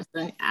woman.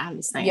 I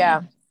understand.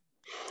 Yeah.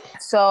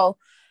 So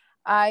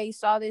I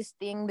saw this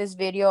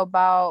video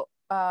about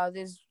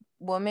this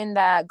woman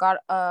that got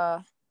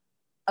a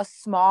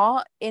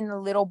small in a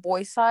little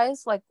boy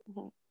size, like,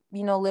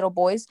 you know, little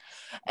boys,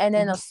 and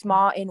then a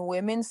small in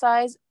women's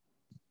size,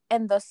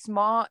 and the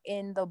small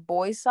in the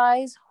boy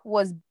size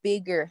was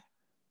bigger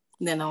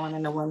than the one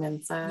in the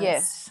women's size.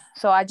 Yes.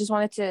 So I just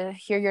wanted to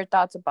hear your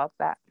thoughts about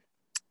that.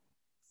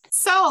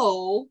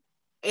 So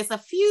it's a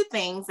few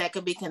things that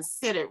could be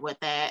considered with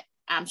that.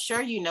 I'm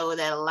sure you know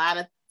that a lot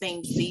of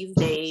things these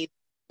days,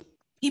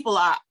 people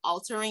are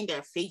altering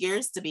their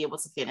figures to be able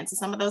to fit into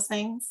some of those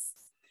things.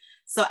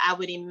 So I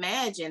would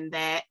imagine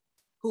that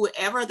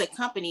whoever the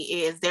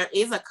company is, there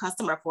is a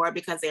customer for it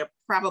because they're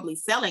probably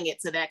selling it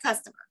to that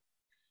customer.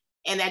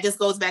 And that just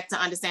goes back to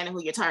understanding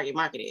who your target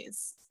market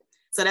is.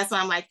 So that's why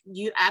I'm like,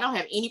 I don't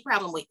have any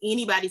problem with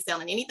anybody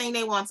selling anything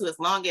they want to, as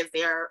long as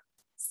they're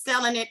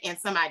selling it and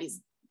somebody's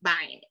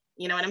buying it.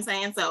 You know what I'm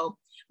saying? So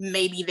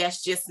maybe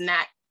that's just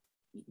not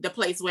the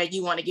place where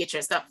you want to get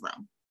your stuff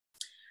from.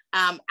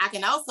 I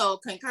can also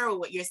concur with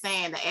what you're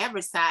saying. The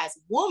average size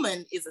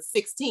woman is a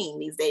 16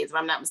 these days, if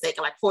I'm not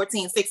mistaken, like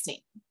 14, 16.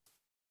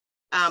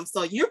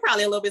 So you're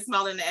probably a little bit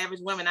smaller than the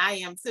average woman. I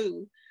am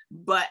too,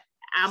 but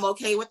I'm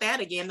okay with that.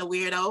 Again, the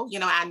weirdo, you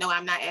know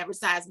I'm not average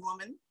size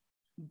woman,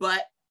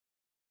 but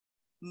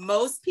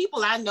most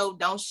people I know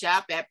don't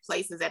shop at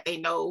places that they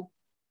know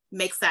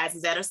make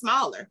sizes that are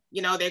smaller.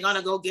 You know, they're going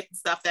to go get the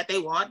stuff that they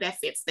want that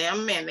fits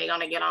them, and they're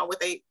going to get on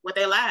with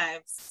their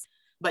lives.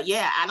 But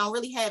yeah, I don't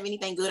really have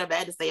anything good or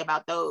bad to say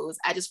about those.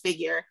 I just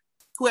figure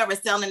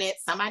whoever's selling it,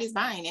 somebody's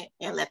buying it,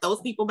 and let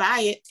those people buy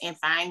it and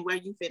find where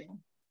you fit in.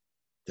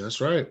 That's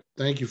right.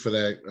 Thank you for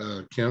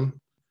that, Kim.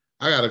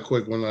 I got a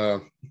quick one.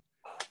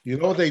 You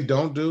know what they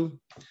don't do?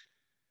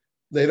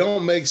 They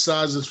don't make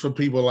sizes for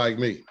people like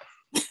me.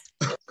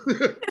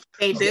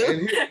 They do.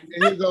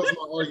 And here goes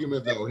my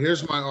argument, though.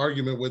 Here's my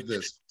argument with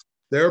this.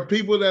 There are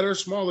people that are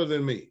smaller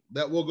than me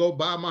that will go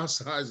buy my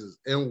sizes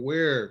and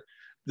wear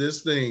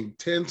this thing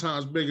 10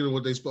 times bigger than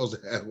what they're supposed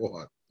to have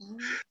on.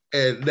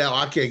 And now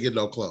I can't get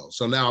no clothes.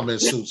 So now I'm in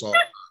suits all the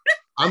time.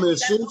 I'm in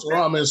suits or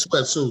I'm in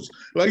sweatsuits.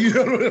 Like, you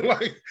know what I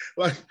mean?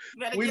 Like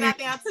you better get out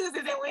there on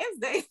Tuesdays and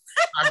Wednesdays.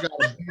 I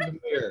gotta be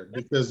there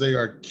because they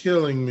are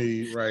killing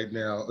me right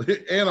now.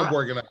 And I'm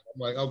working out. I'm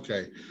like,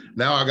 okay,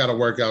 now I gotta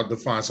work out to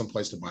find some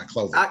place to buy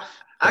clothing.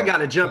 I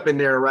gotta jump in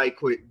there right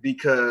quick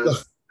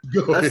because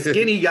us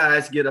skinny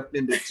guys get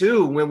offended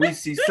too when we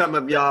see some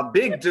of y'all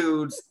big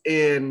dudes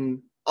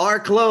in our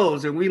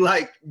clothes and we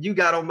like, you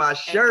got on my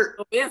shirt.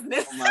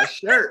 Business. On my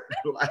shirt.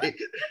 Like,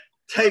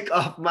 take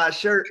off my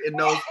shirt and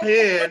those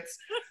pants.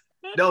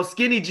 Those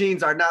skinny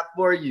jeans are not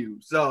for you.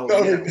 So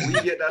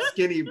we get us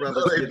skinny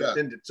brothers get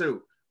offended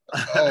too.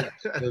 Oh,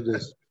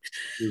 goodness.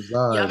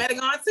 Y'all better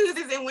go on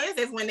Tuesdays and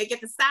Wednesdays when they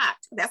get the stock.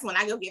 That's when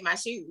I go get my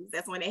shoes.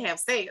 That's when they have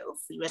sales.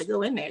 You better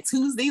go in there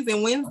Tuesdays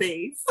and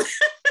Wednesdays.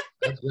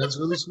 That's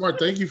really smart.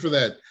 Thank you for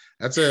that.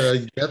 That's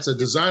a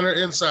designer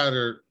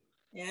insider.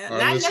 Yeah,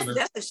 not necessarily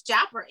just a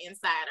shopper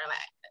insider.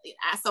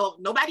 So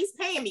nobody's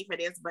paying me for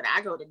this, but I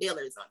go to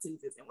dealers on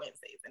Tuesdays and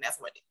Wednesdays, and that's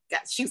what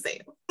got shoe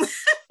sale.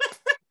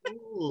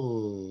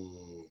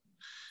 Ooh.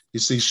 You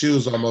see,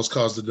 shoes almost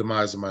caused the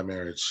demise of my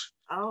marriage.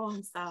 Oh,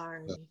 I'm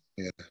sorry.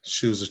 Yeah,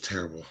 shoes are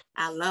terrible.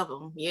 I love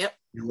them. Yep.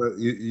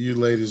 You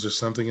ladies are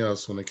something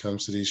else when it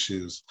comes to these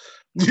shoes.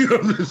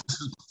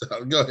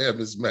 Go ahead,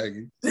 Miss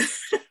Maggie.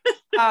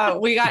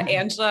 We got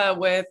Angela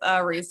with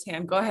a raised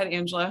hand. Go ahead,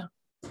 Angela.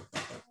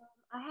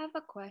 I have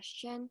a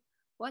question.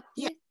 What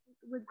do you think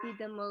would be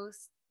the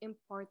most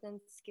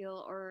important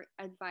skill or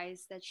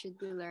advice that should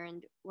be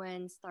learned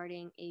when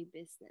starting a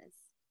business?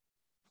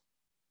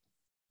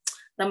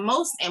 The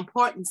most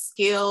important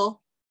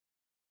skill.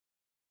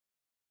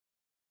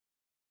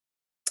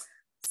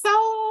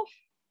 So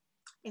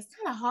it's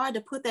kind of hard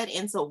to put that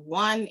into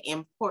one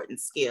important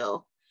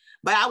skill,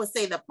 but I would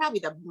say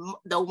probably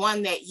the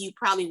one that you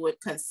probably would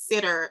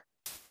consider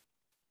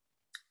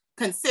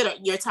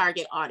your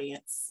target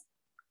audience.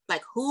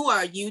 Like, who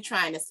are you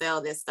trying to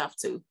sell this stuff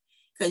to?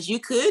 Because you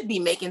could be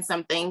making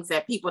some things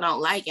that people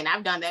don't like, and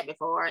I've done that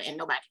before and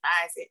nobody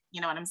buys it.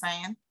 You know what I'm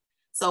saying?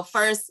 So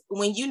first,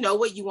 when you know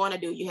what you want to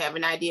do, you have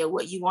an idea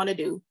what you want to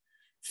do,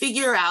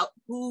 figure out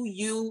who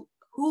you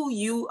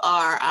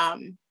are, I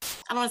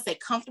don't want to say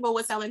comfortable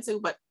with selling to,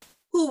 but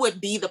who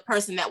would be the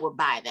person that would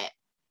buy that?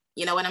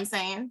 You know what I'm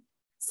saying?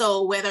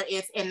 So whether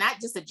it's, and not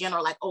just a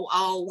general, like, oh,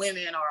 all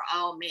women or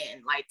all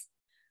men, like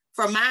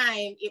for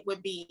mine, it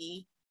would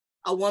be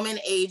a woman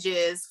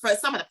ages, for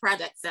some of the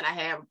projects that I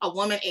have, a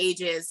woman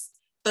ages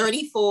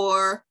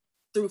 34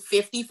 through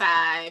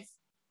 55,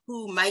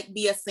 who might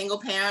be a single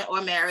parent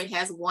or married,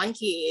 has one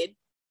kid,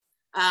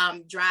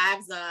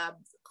 drives a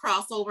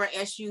crossover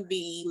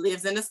SUV,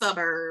 lives in the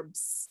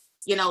suburbs,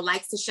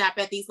 likes to shop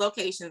at these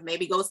locations,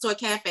 maybe goes to a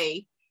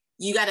cafe.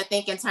 You got to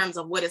think in terms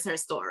of what is her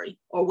story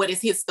or what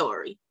is his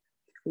story.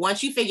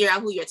 Once you figure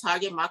out who your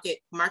target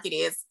market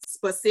is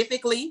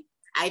specifically,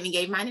 I even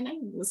gave mine a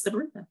name, it was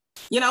Sabrina.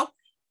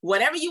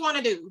 Whatever you want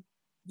to do,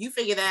 you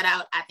figure that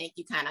out. I think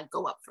you kind of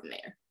go up from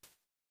there.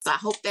 So I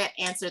hope that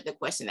answered the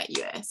question that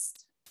you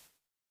asked.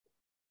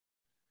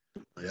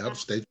 Yeah,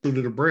 stay true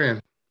to the brand.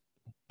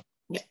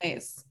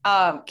 Nice.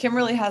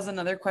 Kimberly has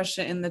another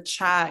question in the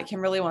chat.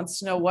 Kimberly wants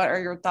to know, what are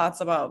your thoughts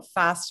about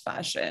fast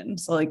fashion?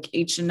 So like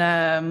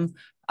H&M,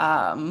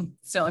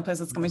 it's the only place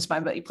that's coming to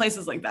mind, but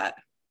places like that.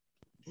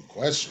 Good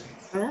question.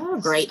 Oh,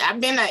 great.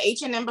 I've been to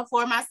H&M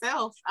before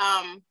myself.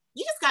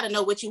 You just got to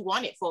know what you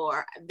want it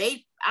for.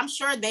 I'm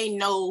sure they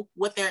know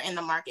what they're in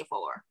the market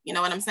for. You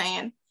know what I'm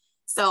saying?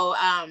 So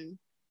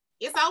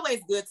it's always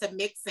good to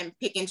mix and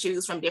pick and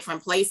choose from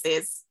different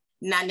places,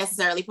 not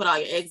necessarily put all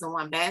your eggs in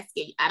one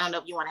basket. I don't know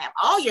if you want to have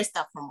all your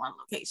stuff from one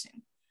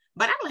location,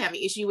 but I don't have an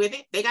issue with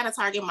it. They got a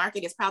target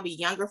market. It's probably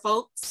younger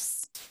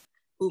folks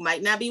who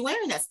might not be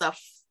wearing that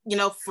stuff,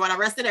 for the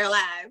rest of their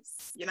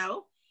lives,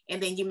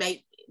 and then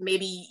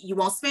maybe you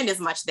won't spend as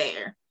much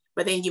there.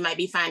 But then you might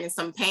be finding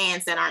some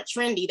pants that aren't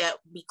trendy that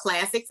be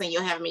classics and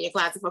you'll have them in your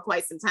closet for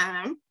quite some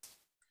time.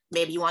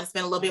 Maybe you want to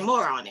spend a little bit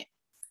more on it.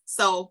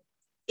 So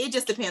it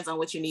just depends on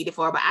what you need it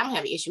for, but I don't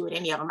have an issue with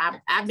any of them.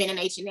 I've been in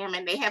H&M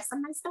and they have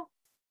some nice stuff.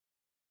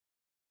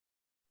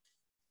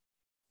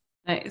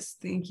 Nice.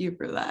 Thank you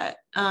for that.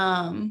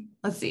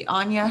 Let's see.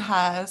 Anya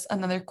has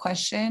another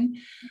question.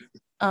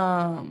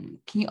 Can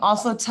you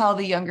also tell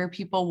the younger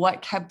people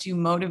what kept you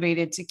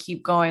motivated to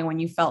keep going when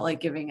you felt like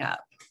giving up?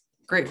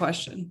 Great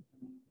question.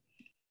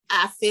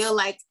 I feel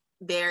like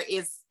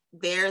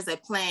there's a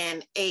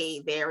plan A,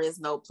 there is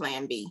no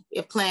plan B.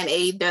 If plan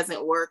A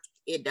doesn't work,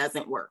 it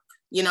doesn't work.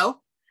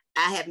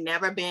 I have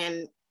never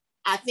been,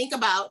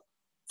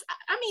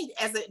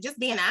 just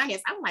being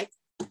honest, I'm like,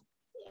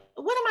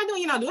 what am I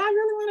doing? Do I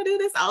really want to do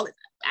this? I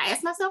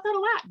ask myself that a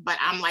lot, but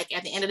I'm like,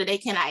 at the end of the day,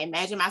 can I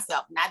imagine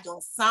myself not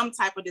doing some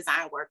type of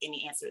design work? And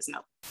the answer is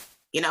no,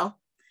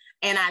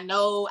 and I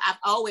know I've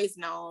always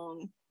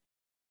known,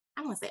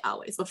 I don't want to say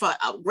always, but for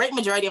a great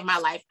majority of my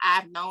life,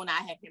 I've known I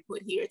have been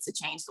put here to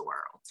change the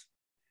world.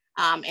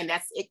 And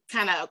it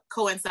kind of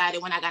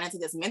coincided when I got into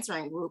this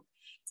mentoring group,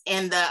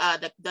 and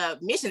the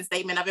mission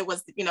statement of it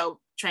was,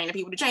 training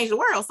people to change the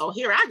world. So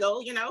here I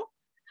go,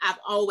 I've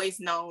always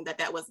known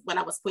that was what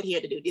I was put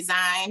here to do,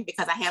 design,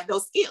 because I have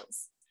those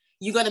skills.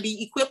 You're going to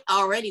be equipped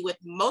already with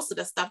most of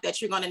the stuff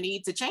that you're going to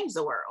need to change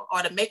the world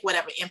or to make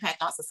whatever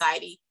impact on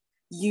society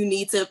you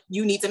need to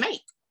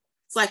make.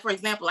 So like, for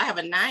example, I have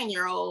a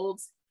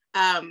 9-year-old.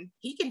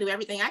 He can do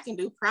everything I can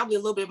do, probably a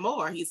little bit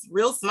more. He's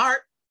real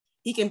smart.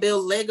 He can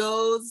build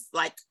Legos,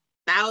 like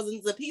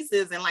thousands of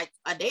pieces in like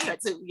a day or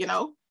two, you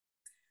know?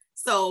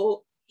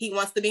 So he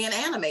wants to be an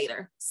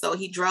animator. So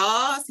he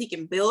draws, he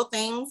can build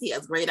things. He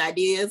has great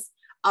ideas.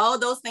 All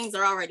those things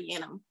are already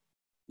in him.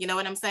 You know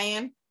what I'm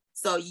saying?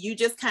 So you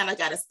just kind of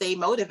got to stay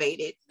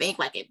motivated. Think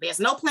like it. There's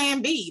no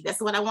plan B. That's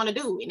what I want to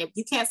do. And if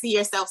you can't see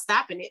yourself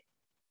stopping it,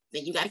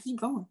 then you got to keep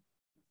going.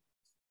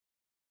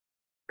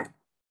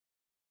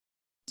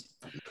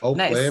 Oh,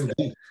 Nice. plan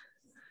B.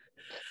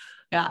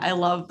 Yeah, I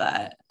love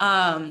that.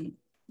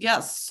 Yeah,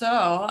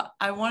 so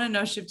I want to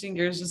know, shifting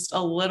gears just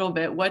a little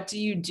bit, what do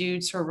you do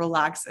to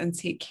relax and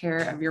take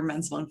care of your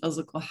mental and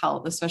physical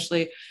health,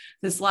 especially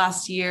this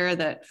last year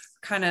that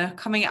kind of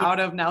coming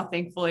out of now,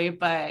 thankfully,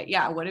 but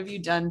yeah, what have you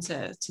done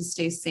to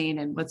stay sane,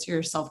 and what's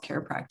your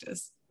self-care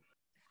practice?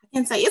 I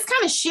can say it's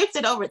kind of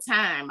shifted over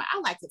time.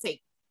 I like to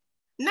take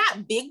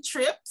not big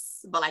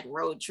trips, but like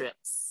road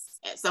trips.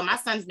 So my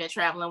son's been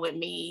traveling with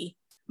me.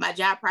 My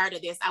job prior to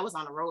this, I was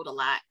on the road a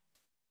lot.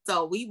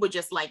 So we would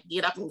just like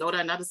get up and go to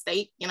another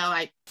state, you know,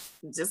 like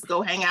just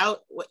go hang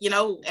out, you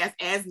know,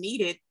 as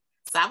needed.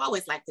 So I've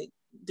always liked to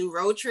do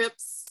road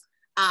trips.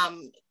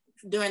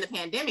 During the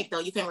pandemic,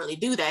 though, you couldn't really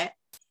do that.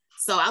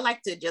 So I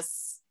like to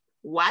just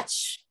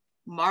watch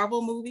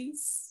Marvel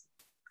movies.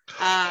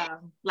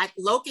 Like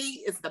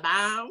Loki is the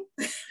bomb.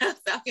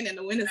 Falcon and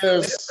the Winter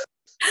Soldier.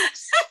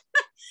 Yes.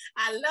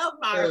 I love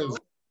Marvel.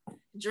 Yes.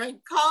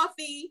 Drink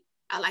coffee.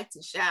 I like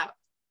to shop.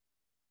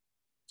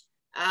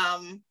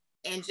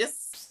 And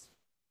just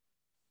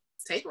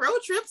take road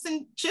trips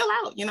and chill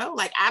out, you know?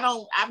 Like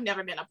I've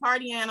never been a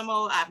party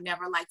animal. I've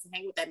never liked to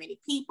hang with that many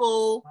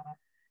people.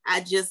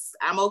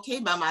 I'm okay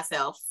by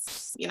myself,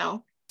 you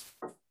know?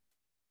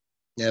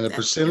 And the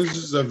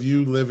percentages of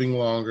you living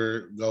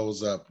longer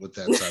goes up with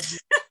that type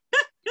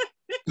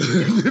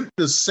of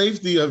the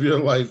safety of your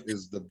life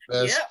is the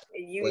best.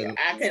 Yep.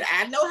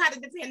 I know how to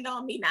depend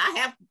on me. Now I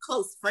have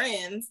close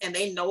friends and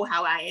they know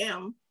how I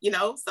am, you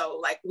know?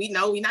 So like, we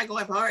know we're not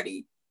going to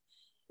party.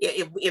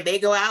 If they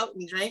go out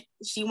and drink,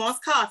 she wants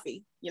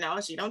coffee, you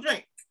know, she don't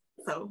drink.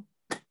 So,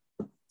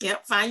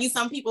 yep, find you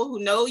some people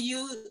who know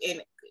you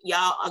and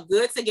y'all are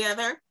good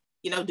together,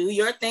 you know, do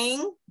your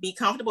thing, be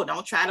comfortable.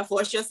 Don't try to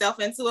force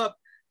yourself into a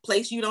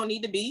place you don't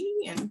need to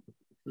be, and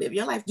live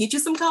your life. Get you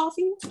some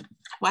coffee,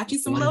 watch you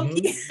some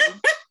Loki.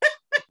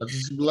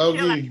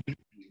 Loki,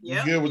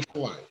 you good with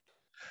your life.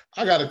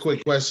 I got a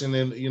quick question,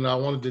 and, you know, I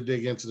wanted to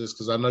dig into this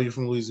because I know you're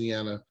from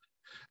Louisiana.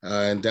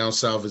 And down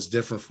south is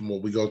different from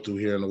what we go through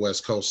here in the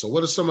West Coast. So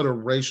what are some of the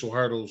racial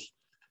hurdles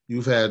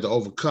you've had to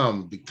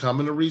overcome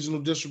becoming a regional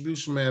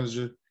distribution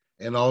manager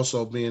and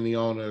also being the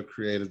owner of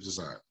Creative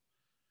Design?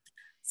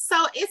 So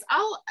it's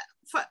all,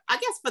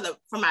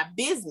 for my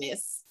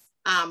business,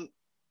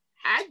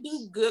 I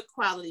do good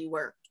quality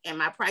work and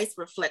my price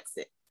reflects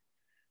it.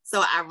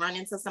 So I run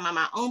into some of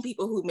my own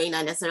people who may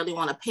not necessarily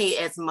want to pay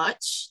as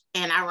much.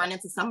 And I run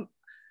into some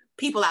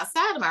people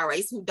outside of my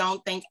race who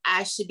don't think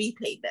I should be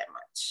paid that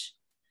much.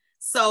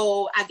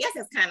 So I guess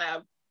it's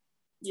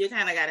you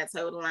kind of got to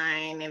toe the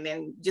line and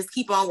then just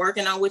keep on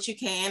working on what you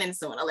can, and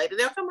sooner or later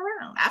they'll come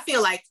around. I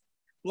feel like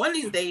one of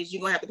these days you're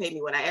going to have to pay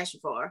me what I asked you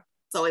for.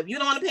 So if you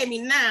don't want to pay me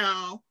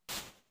now,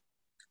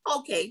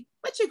 okay,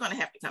 but you're going to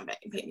have to come back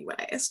and pay me what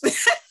I asked.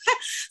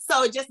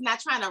 So just not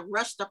trying to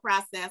rush the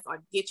process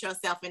or get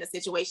yourself in a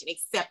situation,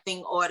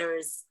 accepting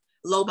orders,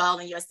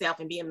 lowballing yourself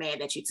and being mad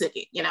that you took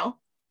it, you know?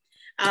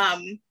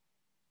 In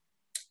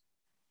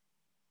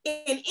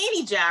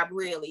any job,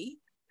 really,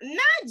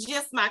 not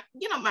just my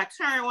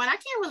current one. I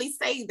can't really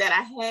say that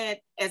I had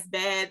as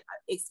bad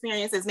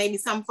experience as maybe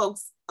some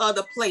folks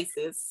other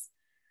places.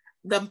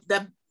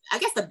 I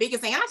guess the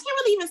biggest thing, and I can't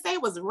really even say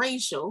it was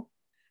racial.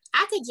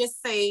 I could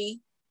just say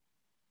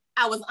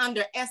I was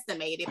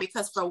underestimated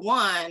because, for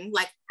one,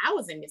 like I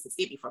was in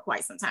Mississippi for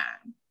quite some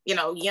time. You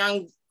know,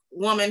 young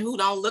woman who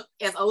don't look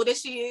as old as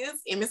she is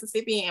in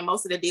Mississippi, and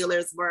most of the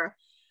dealers were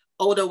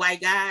older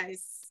white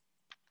guys.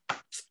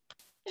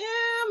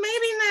 Yeah,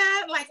 maybe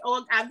not. Like,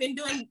 oh, I've been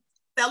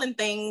selling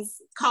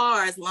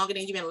cars longer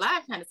than you've been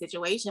alive kind of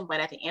situation.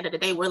 But at the end of the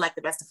day, we're like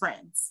the best of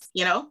friends,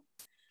 you know?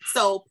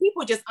 So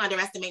people just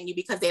underestimate you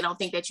because they don't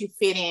think that you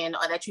fit in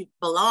or that you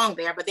belong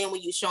there. But then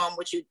when you show them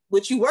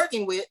what you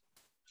working with,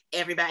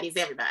 everybody's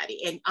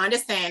everybody. And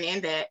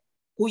understanding that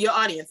who your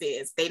audience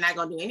is, they're not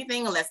going to do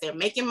anything unless they're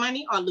making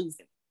money or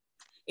losing.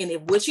 And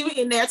if what you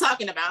in there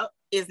talking about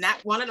is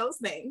not one of those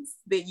things,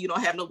 then you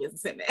don't have no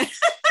business in there.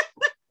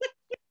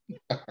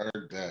 I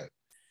heard that.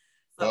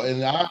 Well,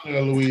 in honor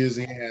of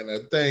Louisiana,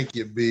 thank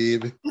you,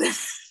 baby.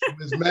 Miss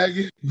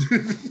Maggie.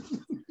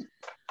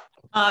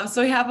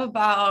 So we have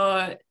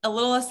about a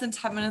little less than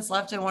 10 minutes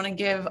left. I want to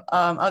give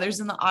others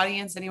in the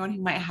audience, anyone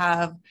who might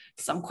have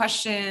some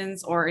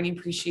questions or any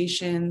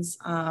appreciations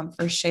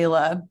for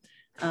Shayla.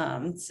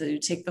 to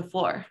take the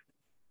floor.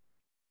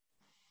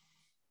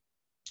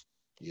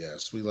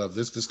 Yes, we love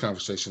this. This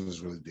conversation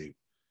is really deep.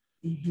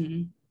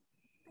 Mm-hmm.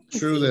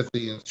 True that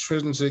the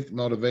intrinsic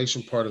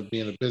motivation part of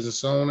being a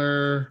business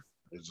owner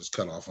is just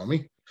cut off on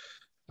me.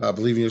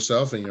 Believe in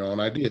yourself and your own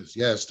ideas.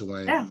 Yes,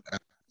 Dwayne. Yeah.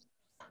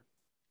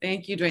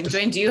 Thank you, Dwayne.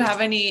 Dwayne, do you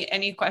have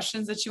any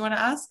questions that you want to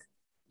ask?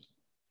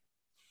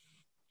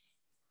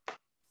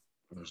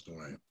 Where's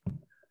Dwayne?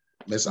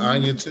 Miss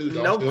Anya too.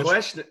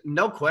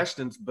 No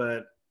questions,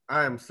 but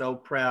I am so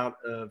proud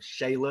of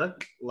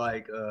Shayla.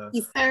 Like,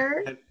 yes,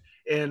 sir.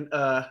 And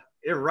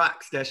it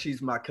rocks that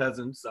she's my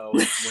cousin. So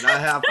when I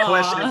have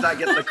questions, I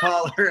get to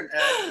call her and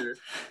ask her.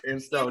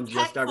 And so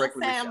just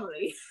directly.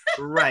 Family.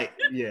 Right.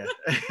 Yeah.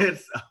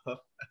 So,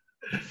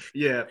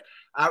 yeah.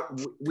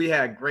 We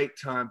had great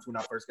times when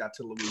I first got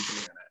to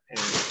Louisiana, and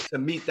to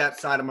meet that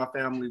side of my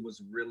family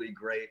was really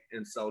great.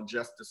 And so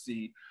just to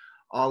see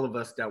all of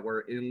us that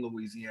were in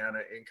Louisiana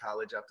in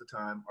college at the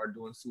time are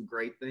doing some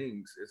great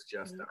things. It's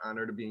just an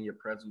honor to be in your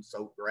presence.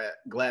 So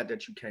glad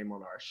that you came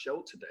on our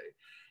show today.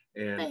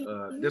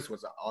 And this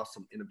was an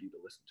awesome interview to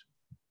listen to.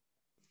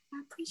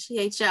 I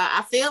appreciate y'all.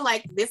 I feel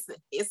like this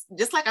is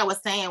just like I was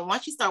saying,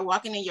 once you start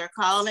walking in your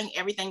calling,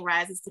 everything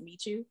rises to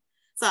meet you.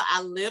 So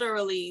I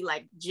literally,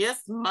 like,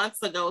 just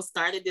months ago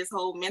started this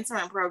whole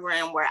mentoring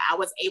program where I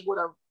was able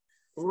to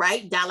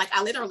write down, like,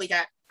 I literally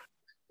got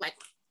like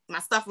my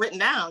stuff written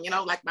down,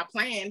 like my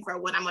plan for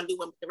what I'm gonna do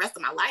with the rest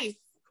of my life.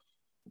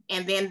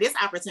 And then this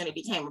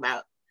opportunity came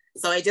about.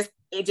 So it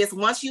just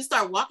once you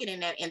start walking in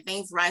that and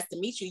things rise to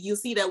meet you, you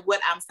see that what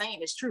I'm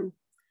saying is true.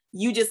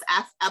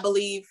 I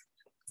believe,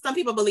 some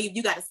people believe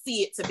you got to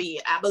see it to be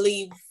it. I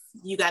believe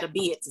you got to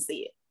be it to see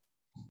it.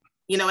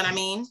 You know what I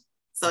mean?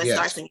 So it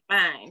starts in your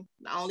mind.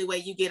 The only way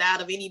you get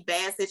out of any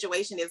bad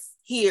situation is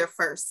here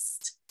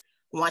first.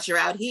 Once you're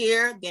out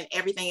here, then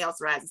everything else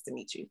rises to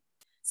meet you.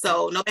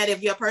 So no matter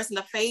if you're a person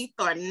of faith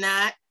or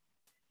not,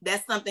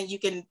 that's something you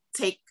can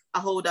take a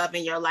hold of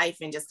in your life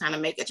and just kind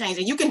of make a change.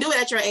 And you can do it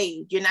at your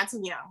age. You're not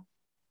too young.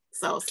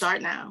 So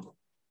start now.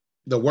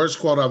 The worst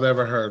quote I've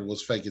ever heard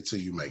was "fake it till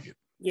you make it."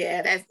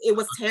 Yeah, it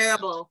was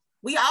terrible.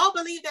 We all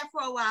believed that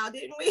for a while,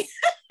 didn't we?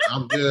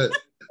 I'm good.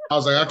 I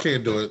was like, I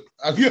can't do it.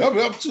 I'm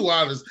too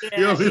honest. Yeah,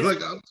 you know what I mean?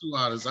 Like, I'm too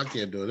honest. I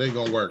can't do it. It ain't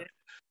gonna work.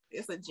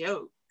 It's a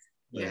joke.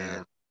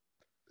 Yeah.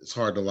 It's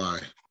hard to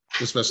lie,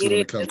 especially when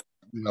it comes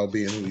to,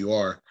 being who you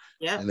are.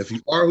 Yeah. And if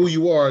you are who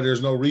you are,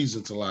 there's no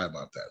reason to lie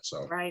about that.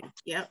 So. Right.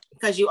 Yep.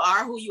 Because you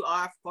are who you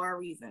are for a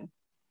reason.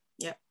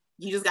 Yep.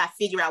 You just got to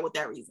figure out what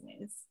that reason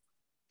is.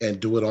 And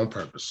do it on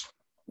purpose.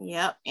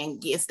 Yep.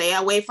 And stay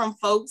away from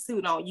folks who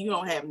you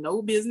don't have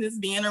no business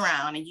being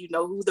around, and you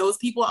know who those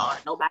people are.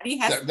 Nobody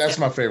has. That's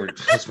my favorite.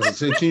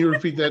 Can you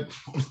repeat that?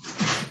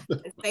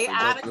 Stay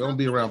out of. Don't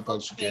be around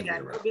folks you can't be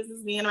around. No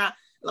business being around.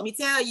 Let me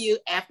tell you,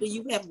 after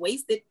you have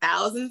wasted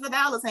thousands of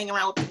dollars hanging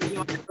around with people you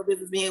don't have no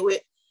business being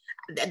with,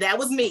 that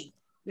was me.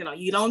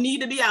 You don't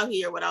need to be out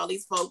here with all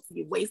these folks.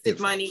 You wasted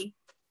money.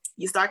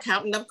 You start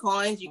counting up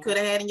coins you could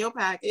have had in your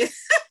pocket.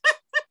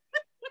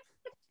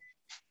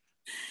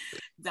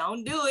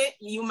 Don't do it.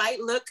 You might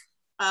look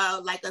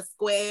like a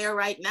square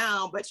right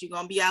now, but you're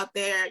going to be out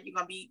there. You're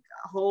going to be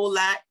a whole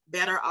lot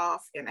better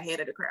off and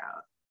ahead of the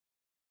crowd.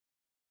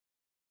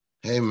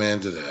 Amen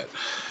to that.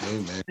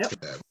 Amen to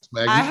that.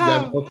 Maggie, you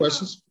got more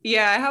questions?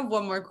 Yeah, I have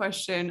one more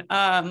question.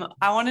 I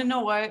want to know,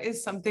 what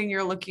is something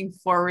you're looking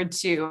forward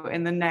to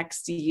in the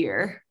next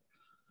year?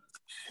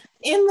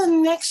 In the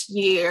next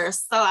year,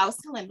 so I was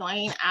telling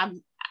Dwayne, I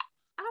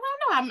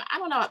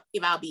don't know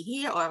if I'll be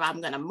here or if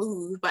I'm gonna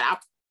move, but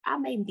I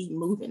may be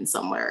moving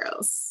somewhere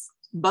else.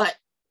 But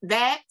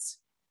that,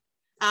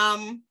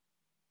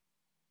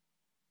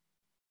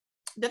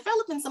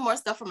 developing some more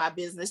stuff for my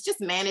business,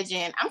 just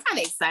managing. I'm kind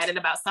of excited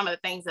about some of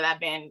the things that I've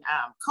been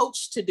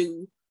coached to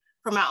do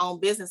for my own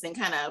business, and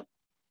kind of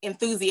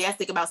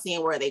enthusiastic about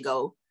seeing where they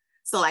go.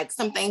 So like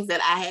some things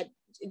that I had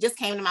just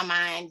came to my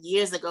mind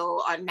years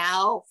ago are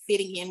now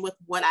fitting in with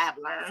what I have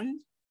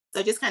learned.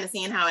 So just kind of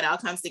seeing how it all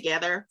comes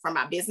together for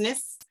my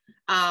business,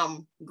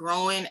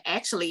 growing,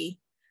 actually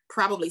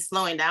probably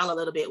slowing down a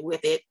little bit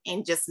with it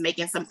and just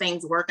making some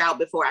things work out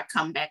before I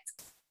come back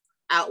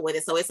out with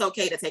it. So it's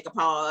okay to take a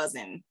pause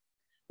and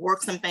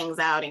work some things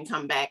out and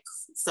come back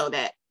so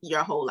that you're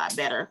a whole lot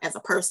better as a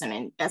person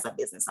and as a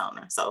business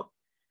owner. So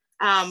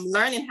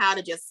learning how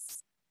to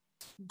just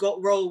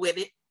roll with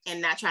it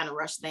and not trying to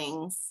rush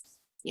things,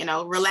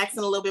 relaxing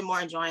a little bit more,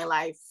 enjoying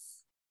life,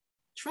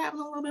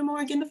 traveling a little bit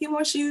more, getting a few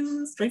more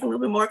shoes, drinking a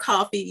little bit more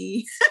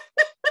coffee,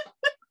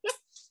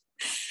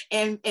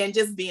 and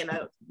just being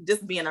a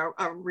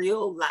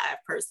real live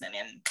person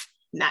and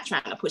not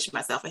trying to push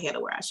myself ahead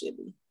of where I should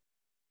be.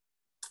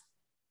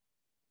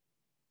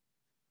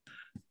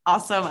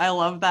 Awesome. I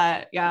love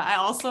that. Yeah. I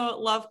also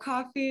love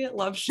coffee,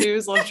 love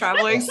shoes, love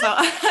traveling. So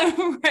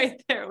I'm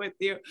right there with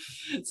you.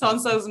 Someone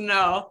says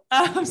no.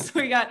 So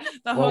we got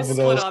the whole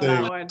split on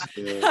that one.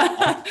 Yeah.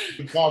 I can't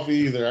do coffee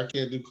either. I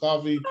can't do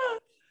coffee.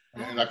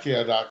 And I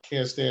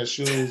can't stand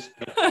shoes.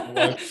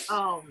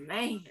 Oh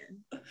man.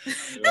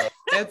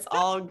 It's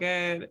all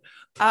good.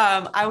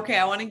 Okay,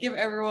 I want to give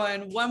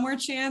everyone one more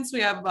chance.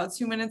 We have about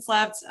 2 minutes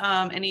left.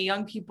 Any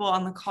young people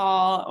on the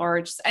call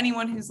or just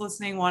anyone who's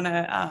listening want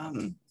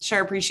to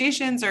share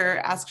appreciations or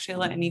ask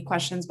Shayla any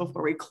questions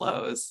before we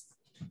close?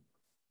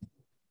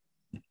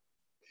 We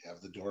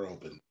have the door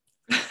open.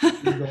 You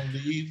don't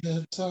leave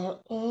the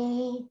door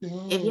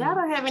open. If y'all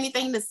don't have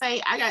anything to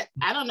say, I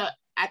don't know.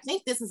 I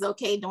think this is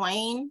okay,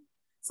 Dwayne.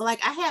 So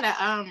like I had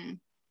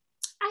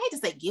I hate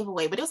to say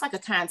giveaway, but it was like a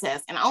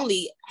contest and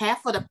only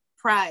half of the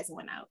prize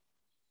went out.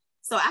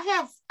 So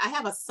I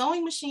have a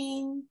sewing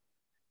machine,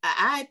 an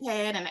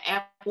iPad, and an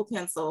Apple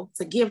Pencil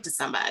to give to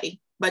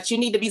somebody, but you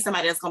need to be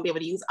somebody that's gonna be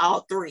able to use all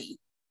three.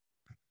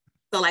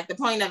 So like the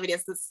point of it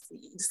is to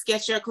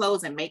sketch your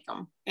clothes and make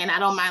them. And I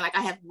don't mind, like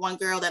I have one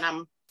girl that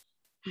I'm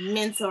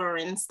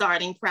mentoring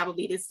starting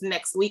probably this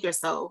next week or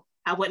so.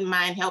 I wouldn't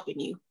mind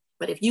helping you.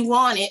 But if you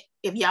want it,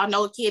 if y'all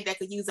know a kid that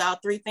could use all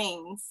three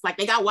things, like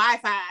they got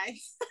Wi-Fi,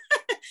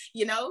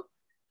 you know,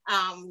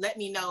 let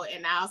me know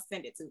and I'll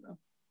send it to them.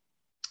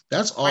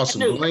 That's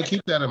awesome. Dwayne,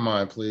 keep that in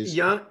mind, please.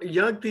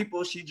 Young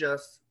people,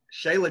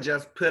 Shayla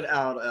just put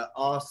out an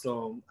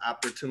awesome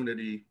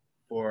opportunity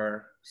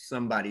for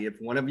somebody. If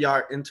one of y'all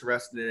are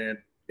interested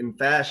in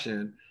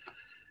fashion,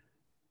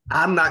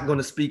 I'm not going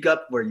to speak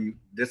up for you.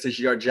 This is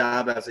your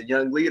job as a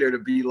young leader to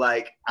be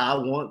like, I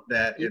want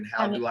that, and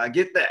how do I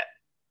get that?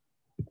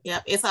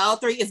 Yep, it's all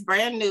three. It's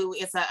brand new.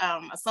 It's a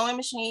sewing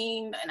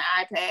machine, an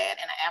iPad, and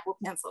an Apple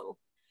Pencil.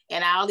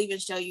 And I'll even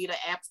show you the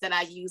apps that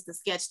I use to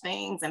sketch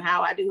things and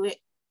how I do it,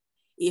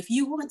 if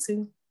you want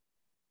to.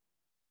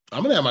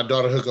 I'm gonna have my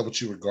daughter hook up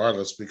with you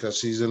regardless because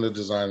she's into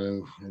design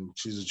and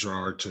she's a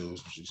drawer too.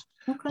 She's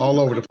all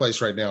over the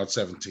place right now at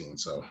 17.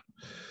 So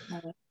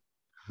it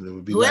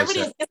would be whoever nice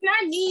it is, it's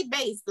not need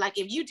based. Like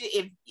if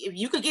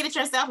you could get it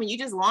yourself and you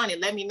just want it,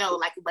 let me know.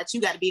 Like, but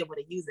you got to be able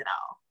to use it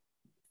all.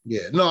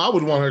 Yeah, no, I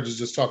would want her to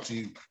just talk to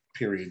you.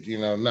 Period. You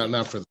know,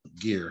 not for the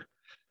gear.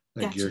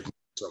 That Gotcha. gear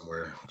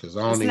somewhere because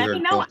I don't Just need let her.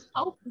 me know.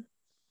 Oh,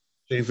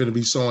 She ain't finna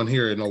be sewing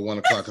here at no 1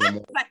 o'clock in the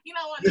morning. like, you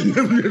know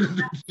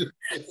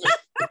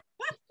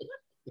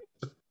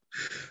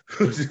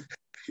what?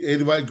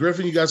 Anybody,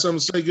 Griffin, you got something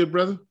to say, good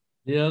brother?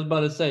 Yeah, I was about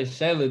to say,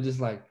 Shayla, just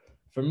like,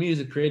 for me as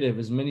a creative,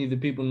 as many of the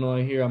people know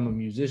in here, I'm a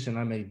musician,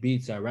 I make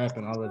beats, I rap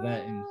and all of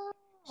that. And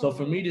so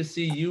for me to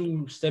see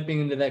you stepping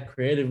into that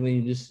creatively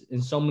and just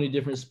in so many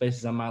different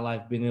spaces in my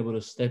life, being able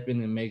to step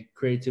in and make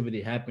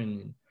creativity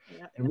happen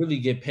and really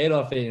get paid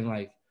off it and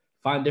like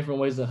find different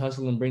ways to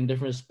hustle and bring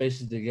different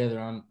spaces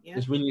together.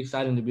 It's really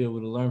exciting to be able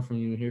to learn from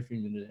you and hear from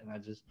you today. And I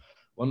just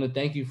want to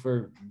thank you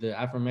for the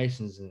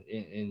affirmations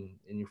in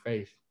your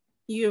faith.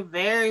 You're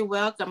very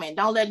welcome. And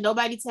don't let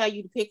nobody tell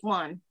you to pick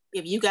one.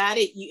 If you got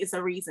it, it's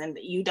a reason.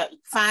 You don't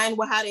find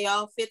how they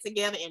all fit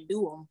together and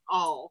do them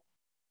all.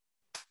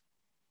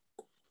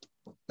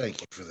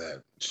 Thank you for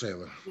that,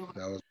 Shayla.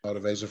 That was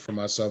motivation for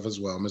myself as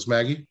well. Miss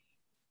Maggie?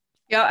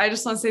 Yeah, I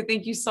just want to say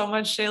thank you so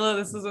much, Shayla.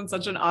 This has been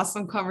such an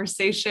awesome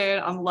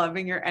conversation. I'm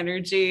loving your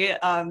energy.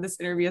 This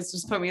interview has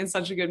just put me in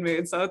such a good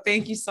mood. So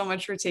thank you so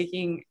much for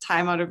taking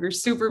time out of your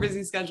super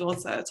busy schedule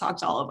to talk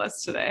to all of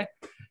us today.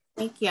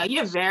 Thank you.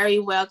 You're very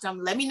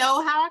welcome. Let me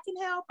know how I can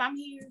help. I'm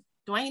here.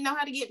 Dwayne know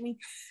how to get me.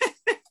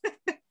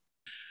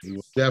 We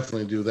will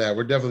definitely do that.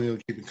 We're definitely going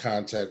to keep in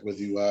contact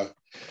with you.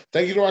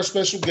 Thank you to our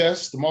special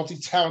guest, the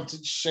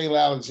multi-talented Shayla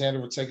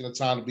Alexander, for taking the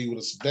time to be with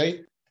us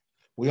today.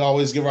 We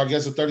always give our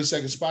guests a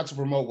 30-second spot to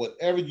promote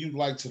whatever you'd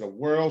like to the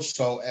world.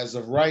 So as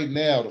of right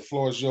now, the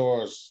floor is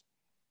yours.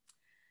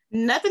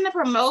 Nothing to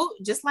promote.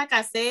 Just like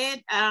I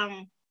said,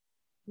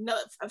 no,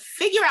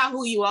 figure out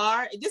who you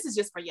are. This is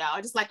just for y'all.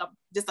 Just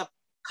a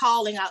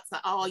calling out to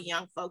all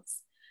young folks.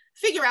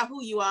 Figure out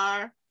who you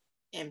are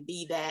and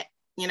be that.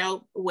 You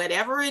know,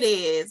 whatever it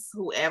is,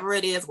 whoever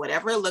it is,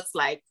 whatever it looks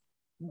like,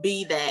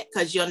 be that.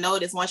 Because you'll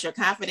notice once you're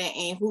confident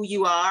in who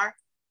you are,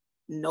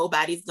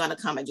 nobody's gonna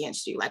come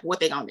against you. Like what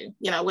they're gonna do,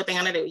 you know, what they're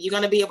gonna do. You're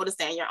gonna be able to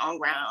stand your own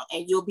ground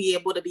and you'll be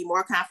able to be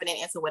more confident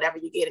into whatever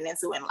you're getting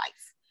into in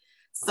life.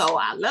 So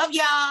I love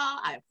y'all.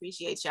 I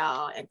appreciate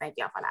y'all and thank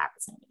y'all for the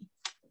opportunity.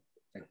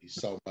 Thank you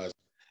so much.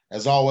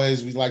 As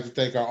always, we'd like to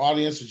thank our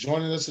audience for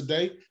joining us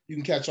today. You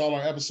can catch all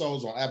our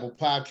episodes on Apple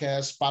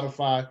Podcasts,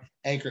 Spotify,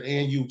 Anchor,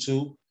 and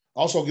YouTube.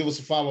 Also, give us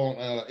a follow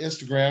on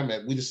Instagram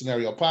at We The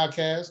Scenario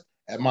Podcast,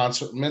 at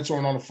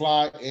Mentoring on the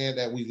Fly, and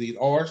at We Lead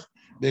Ours.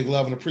 Big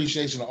love and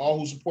appreciation to all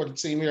who support the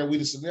team here at We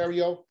The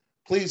Scenario.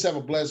 Please have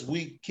a blessed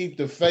week. Keep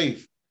the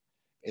faith.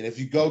 And if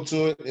you go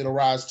to it, it'll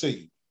rise to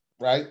you,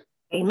 right?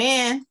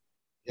 Amen.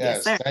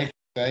 Yes,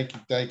 thank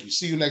you.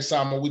 See you next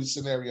time on We The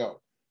Scenario.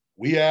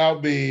 We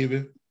out,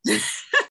 baby.